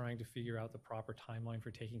and trying to figure out the proper timeline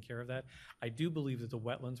for taking care of that. I do believe that the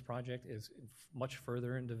wetlands project is much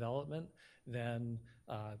further in development than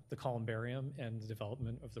the columbarium and the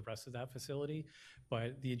development of the rest of that facility.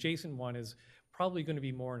 But the adjacent one is probably going to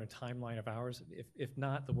be more in a timeline of ours. If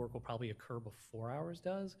not, the work will probably occur before ours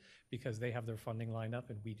does, because they have their funding lined up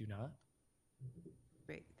and we do not.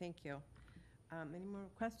 Great, thank you. Any more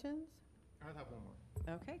questions? I have one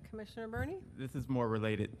more. Okay, Commissioner Burney? This is more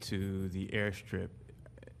related to the airstrip.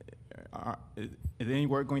 Is any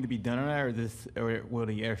work going to be done on that, or will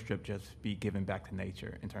the airstrip just be given back to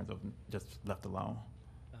nature in terms of just left alone?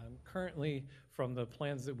 Currently, from the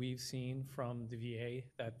plans that we've seen from the VA,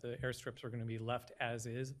 that the airstrips are going to be left as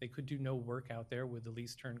is. They could do no work out there with the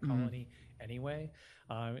lease turn colony anyway.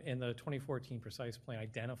 And the 2014 precise plan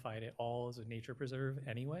identified it all as a nature preserve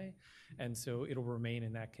anyway. And so it'll remain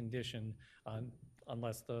in that condition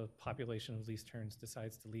unless the population of lease turns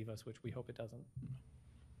decides to leave us, which we hope it doesn't.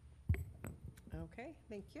 Okay,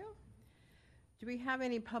 thank you. Do we have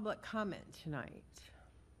any public comment tonight?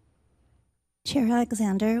 Chair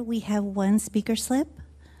Alexander, we have one speaker slip.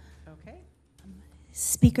 Okay,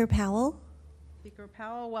 Speaker Powell. Speaker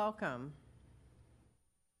Powell, welcome.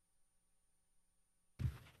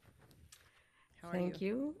 How are Thank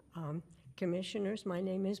you. Commissioners, my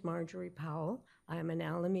name is Marjorie Powell. I am an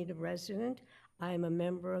Alameda resident. I am a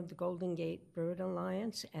member of the Golden Gate Bird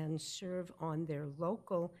Alliance and serve on their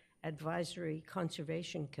local advisory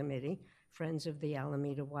conservation committee, Friends of the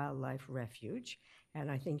Alameda Wildlife Refuge. And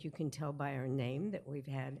I think you can tell by our name that we've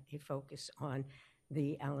had a focus on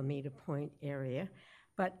the Alameda Point area.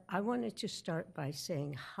 But I wanted to start by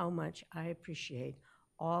saying how much I appreciate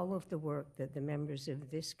all of the work that the members of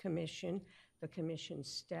this commission, the commission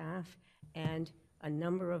staff, and a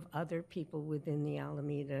number of other people within the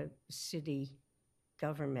Alameda city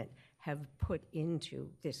government have put into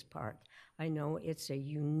this park. I know it's a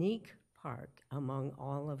unique park among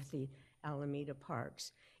all of the Alameda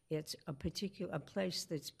parks. It's a place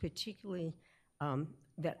that's particularly,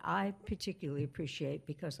 that I particularly appreciate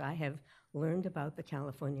because I have learned about the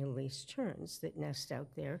California least terns that nest out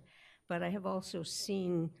there, but I have also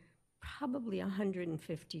seen probably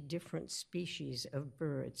 150 different species of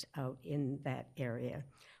birds out in that area,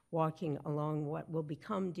 walking along what will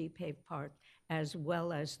become DePave Park, as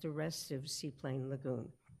well as the rest of Seaplane Lagoon.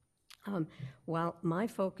 While my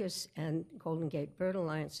focus and Golden Gate Bird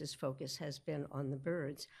Alliance's focus has been on the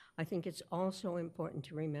birds, I think it's also important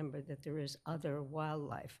to remember that there is other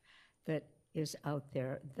wildlife that is out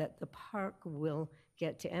there that the park will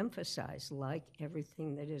get to emphasize, like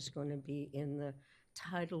everything that is going to be in the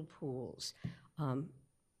tidal pools.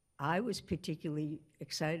 I was particularly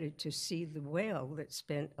excited to see the whale that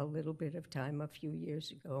spent a little bit of time a few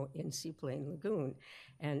years ago in Seaplane Lagoon.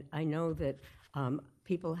 And I know that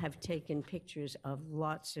people have taken pictures of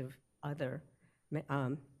lots of other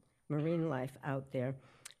marine life out there.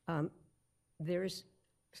 There's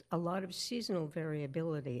a lot of seasonal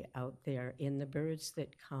variability out there in the birds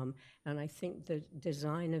that come, and I think the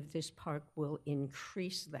design of this park will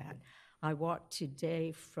increase that. I walked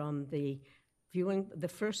today from the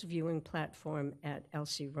first viewing platform at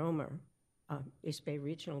Elsie Romer, East Bay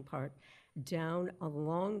Regional Park, down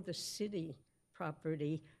along the city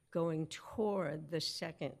property going toward the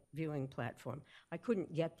second viewing platform. I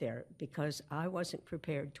couldn't get there because I wasn't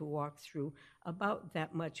prepared to walk through about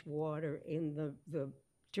that much water in the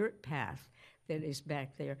dirt path that is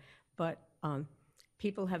back there. But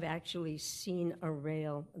people have actually seen a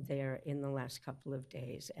rail there in the last couple of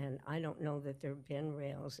days, and I don't know that there have been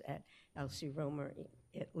rails at Elsie Romer,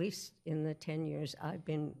 at least in the 10 years I've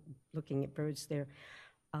been looking at birds there.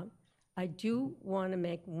 I do want to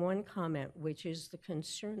make one comment, which is the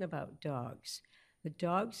concern about dogs. The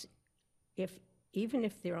dogs, even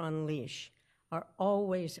if they're on leash, are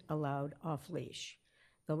always allowed off leash.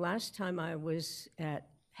 The last time I was at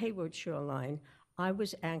Hayward Shoreline, I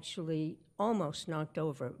was actually almost knocked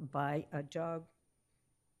over by a dog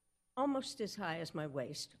almost as high as my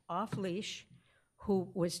waist, off leash, who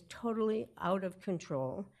was totally out of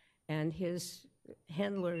control, and his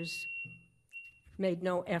handlers made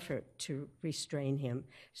no effort to restrain him.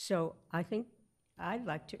 So I think I'd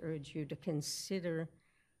like to urge you to consider,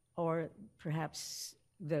 or perhaps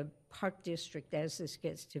the park district as this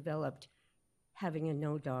gets developed, having a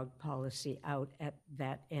no-dog policy out at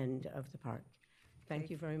that end of the park.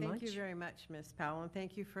 Thank you very much. Thank you very much, Ms. Powell, and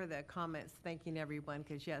thank you for the comments, thanking everyone,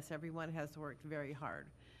 because yes, everyone has worked very hard.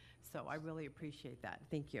 So I really appreciate that.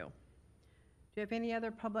 Thank you. Do you have any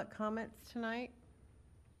other public comments tonight?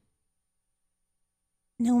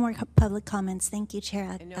 No more public comments. Thank you,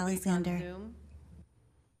 Chair And nobody's on Alexander. Zoom?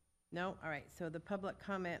 No? All right, so the public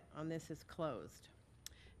comment on this is closed.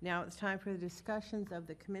 Now it's time for the discussions of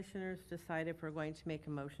the commissioners to decide if we're going to make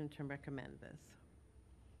a motion to recommend this.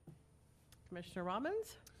 Commissioner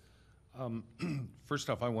Robbins?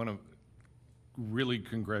 First off, I want to really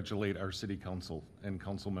congratulate our city council and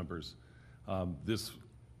council members. This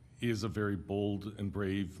is a very bold and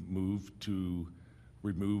brave move to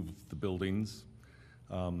remove the buildings.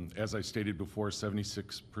 As I stated before,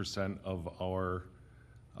 76% of our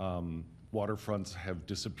waterfronts have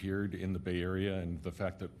disappeared in the Bay Area, and the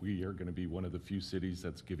fact that we are going to be one of the few cities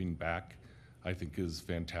that's giving back, I think, is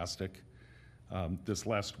fantastic. This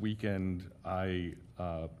last weekend, I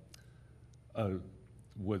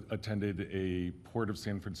attended a Port of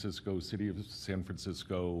San Francisco, City of San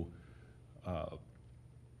Francisco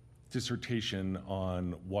dissertation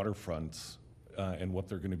on waterfronts and what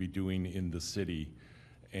they're going to be doing in the city.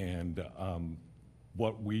 And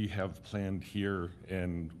what we have planned here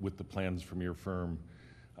and with the plans from your firm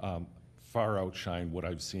far outshine what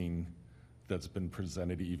I've seen that's been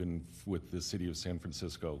presented even with the City of San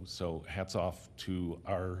Francisco. So hats off to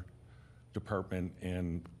our department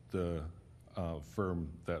and the firm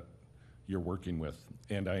that you're working with.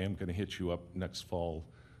 And I am going to hit you up next fall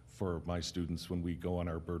for my students when we go on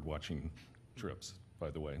our bird watching trips, by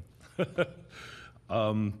the way.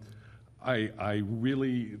 I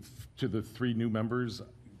really, to the three new members,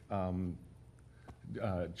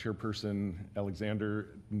 Chairperson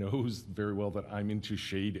Alexander knows very well that I'm into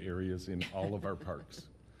shade areas in all of our parks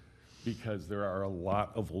because there are a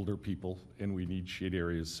lot of older people and we need shade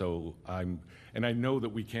areas. So and I know that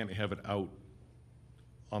we can't have it out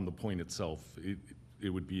on the point itself.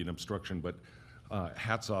 It would be an obstruction, but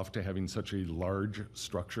hats off to having such a large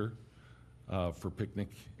structure for picnic.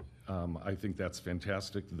 I think that's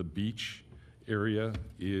fantastic. The beach area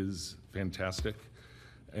is fantastic.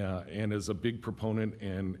 And as a big proponent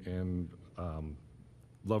and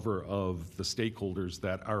lover of the stakeholders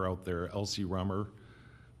that are out there, Elsie Rummer,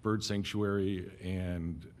 Bird Sanctuary,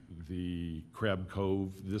 and the Crab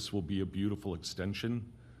Cove, this will be a beautiful extension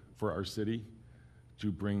for our city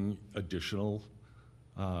to bring additional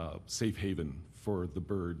safe haven for the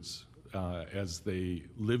birds as they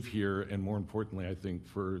live here, and more importantly, I think,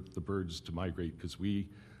 for the birds to migrate, because we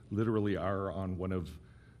literally are on one of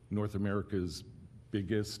North America's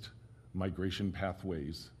biggest migration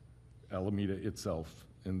pathways, Alameda itself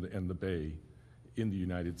and the Bay in the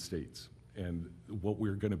United States. And what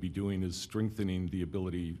we're going to be doing is strengthening the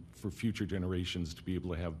ability for future generations to be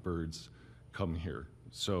able to have birds come here.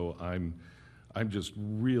 So I'm just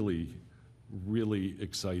really, really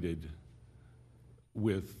excited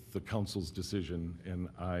with the council's decision, and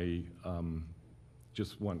I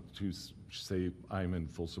just want to say I'm in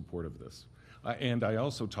full support of this. And I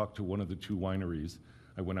also talked to one of the two wineries.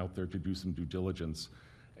 I went out there to do some due diligence,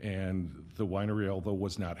 and the winery, although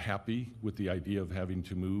was not happy with the idea of having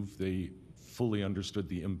to move, they fully understood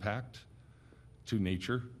the impact to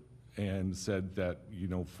nature and said that, you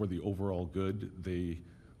know, for the overall good, they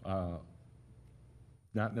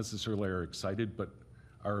not necessarily are excited, but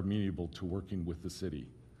are amenable to working with the city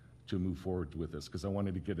to move forward with this, because I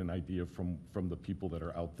wanted to get an idea from the people that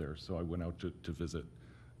are out there. So I went out to visit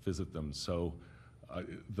them. So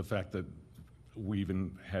the fact that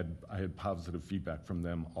I had positive feedback from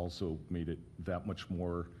them also made it that much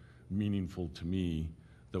more meaningful to me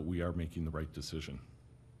that we are making the right decision.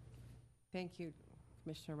 Thank you,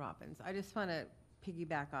 Commissioner Robbins. I just want to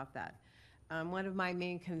piggyback off that. One of my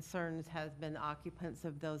main concerns has been the occupants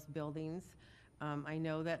of those buildings. I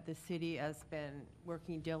know that the city has been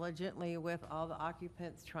working diligently with all the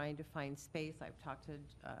occupants, trying to find space. I've talked to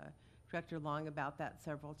Director Long about that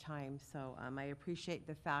several times. So I appreciate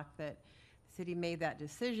the fact that the city made that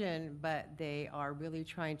decision, but they are really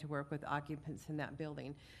trying to work with occupants in that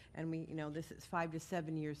building. And we, you know, this is 5 to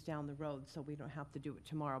 7 years down the road, so we don't have to do it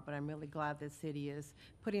tomorrow. But I'm really glad the city is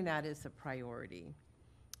putting that as a priority.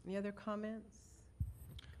 Any other comments?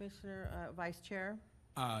 Commissioner, Vice Chair?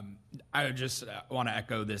 I just want to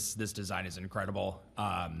echo this design is incredible.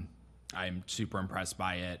 I'm super impressed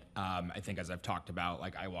by it. I think, as I've talked about,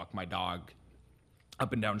 like, I walk my dog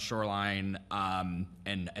up and down Shoreline,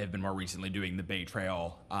 and have been more recently doing the Bay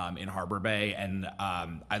Trail in Harbor Bay, and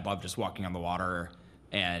I love just walking on the water,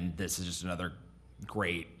 and this is just another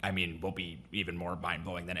great, I mean, will be even more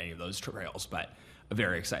mind-blowing than any of those trails, but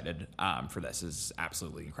very excited for this. Is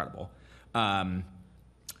absolutely incredible.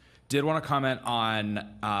 Did want to comment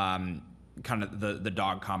on kind of the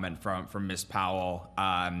dog comment from Ms. Powell,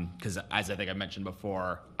 because as I think I mentioned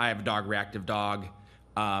before, I have a dog, reactive dog.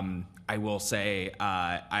 I will say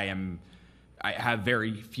I I have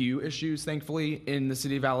very few issues, thankfully, in the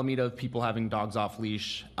city of Alameda of people having dogs off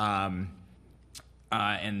leash. And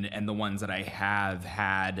the ones that I have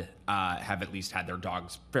had have at least had their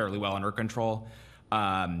dogs fairly well under control.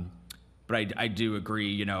 But I do agree,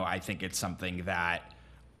 you know, I think it's something that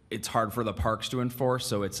it's hard for the parks to enforce,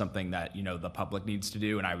 so it's something that, you know, the public needs to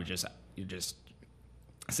do. And I would just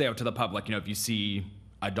say out to the public, you know, if you see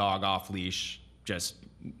a dog off leash, just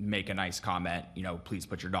make a nice comment, you know, please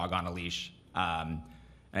put your dog on a leash. And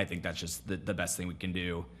I think that's just the best thing we can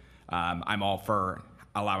do. I'm all for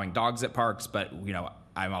allowing dogs at parks, but, you know,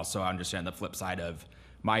 I'm also understand the flip side of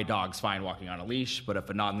my dog's fine walking on a leash, but if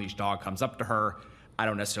a non-leash dog comes up to her, I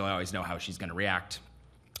don't necessarily always know how she's going to react.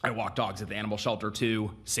 I walk dogs at the animal shelter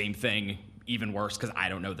too, same thing, even worse, because I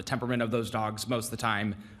don't know the temperament of those dogs most of the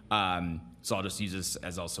time. So I'll just use this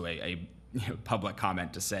as also a public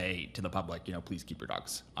comment to say to the public, you know, please keep your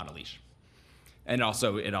dogs on a leash. And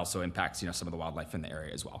also, it also impacts, you know, some of the wildlife in the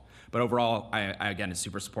area as well. But overall, I again, is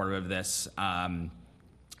super supportive of this.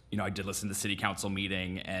 You know, I did listen to the city council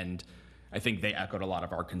meeting, and I think they echoed a lot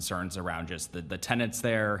of our concerns around just the tenants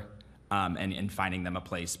there, and finding them a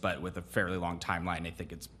place, but with a fairly long timeline, I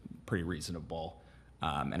think it's pretty reasonable.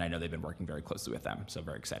 And I know they've been working very closely with them, so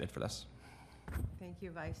very excited for this. Thank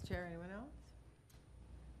you, Vice Chair. Anyone else?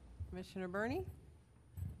 Commissioner Burney?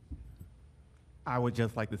 I would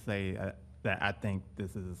just like to say that I think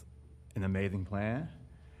this is an amazing plan.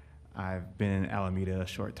 I've been in Alameda a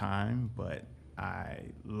short time, but I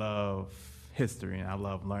love history and I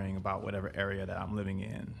love learning about whatever area that I'm living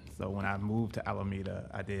in. So when I moved to Alameda,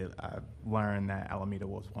 I learned that Alameda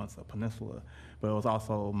was once a peninsula, but it was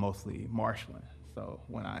also mostly marshland. So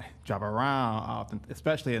when I drive around, I often,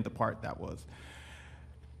 especially in the part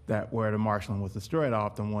where the marshland was destroyed, I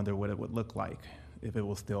often wonder what it would look like if it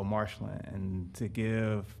was still marshland, and to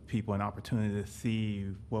give people an opportunity to see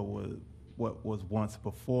what was once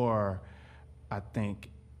before, I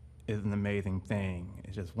think is an amazing thing.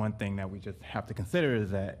 It's just one thing that we just have to consider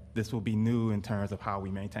is that this will be new in terms of how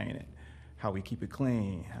we maintain it, how we keep it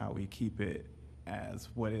clean, how we keep it as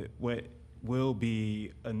what will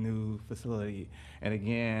be a new facility. And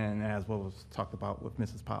again, as what was talked about with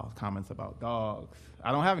Mrs. Powell's comments about dogs,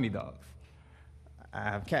 I don't have any dogs. I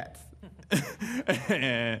have cats.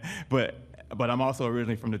 But I'm also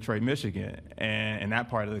originally from Detroit, Michigan, and in that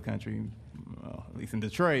part of the country, well, at least in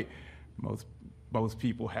Detroit, most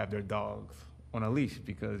people have their dogs on a leash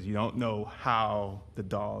because you don't know how the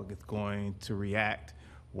dog is going to react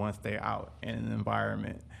once they're out in an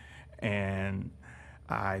environment. And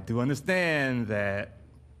I do understand that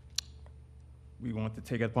we want to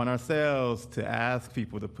take it upon ourselves to ask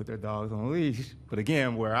people to put their dogs on a leash. But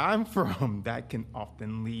again, where I'm from, that can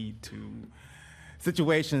often lead to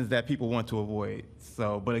situations that people want to avoid.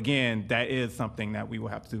 So, but again, that is something that we will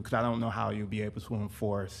have to do because I don't know how you'll be able to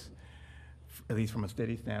enforce, at least from a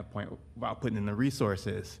city standpoint, without putting in the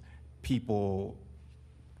resources, people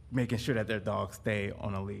making sure that their dogs stay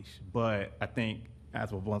on a leash. But I think,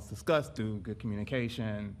 as we've once discussed, through good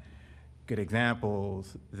communication, good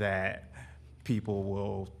examples, that people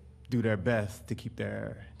will do their best to keep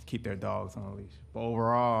their dogs on a leash. But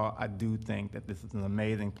overall, I do think that this is an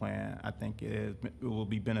amazing plan. I think it will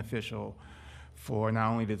be beneficial for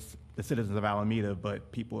not only the citizens of Alameda,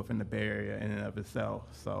 but people within the Bay Area in and of itself.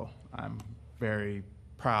 So I'm very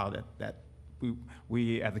proud that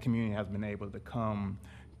we as a community has been able to come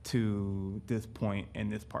to this point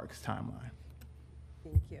in this park's timeline.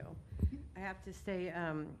 Thank you. I have to say,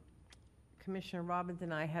 Commissioner Robbins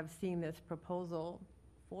and I have seen this proposal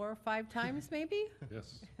 4 or 5 times, maybe?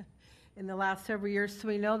 Yes. In the last several years, so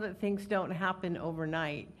we know that things don't happen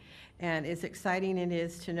overnight. And as exciting it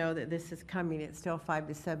is to know that this is coming, it's still 5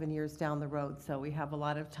 to 7 years down the road, so we have a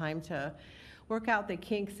lot of time to work out the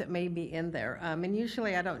kinks that may be in there. And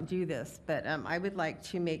usually I don't do this, but I would like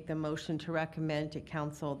to make the motion to recommend to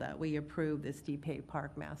council that we approve this DePay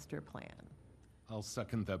Park Master Plan. I'll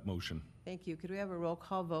second that motion. Thank you. Could we have a roll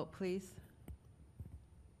call vote, please?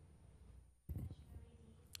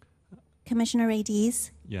 Commissioner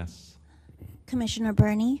Radiz, Yes. Commissioner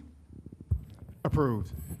Burney,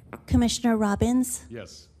 Approved. Commissioner Robbins,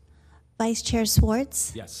 Yes. Vice Chair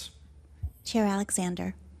Swartz, Yes. Chair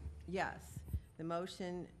Alexander. Yes. The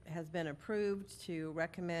motion has been approved to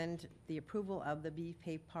recommend the approval of the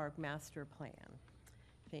DePay Park Master Plan.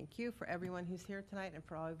 Thank you for everyone who's here tonight and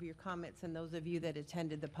for all of your comments and those of you that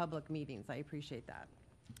attended the public meetings. I appreciate that.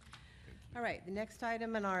 All right, the next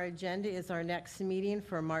item on our agenda is our next meeting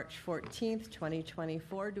for March 14th,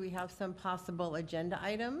 2024. Do we have some possible agenda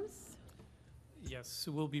items? Yes,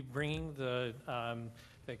 so we'll be bringing the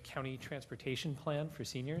county transportation plan for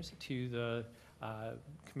seniors to the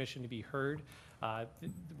commission to be heard.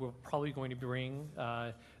 We're probably going to bring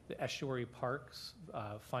the Estuary Parks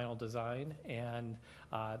final design, and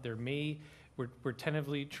we're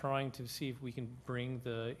tentatively trying to see if we can bring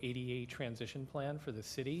the ADA transition plan for the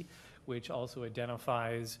city, which also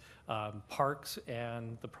identifies parks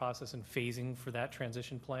and the process and phasing for that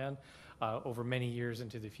transition plan over many years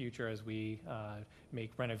into the future as we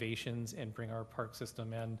make renovations and bring our park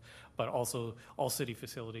system in, but also all city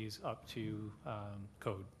facilities up to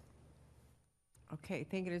code. Okay,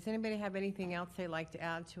 thank you. Does anybody have anything else they'd like to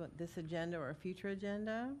add to this agenda or a future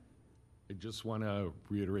agenda? I just want to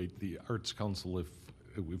reiterate the Arts Council,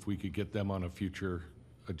 if we could get them on a future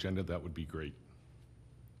agenda, that would be great.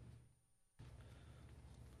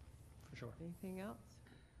 For sure. Anything else?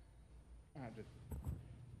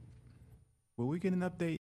 Will we get an update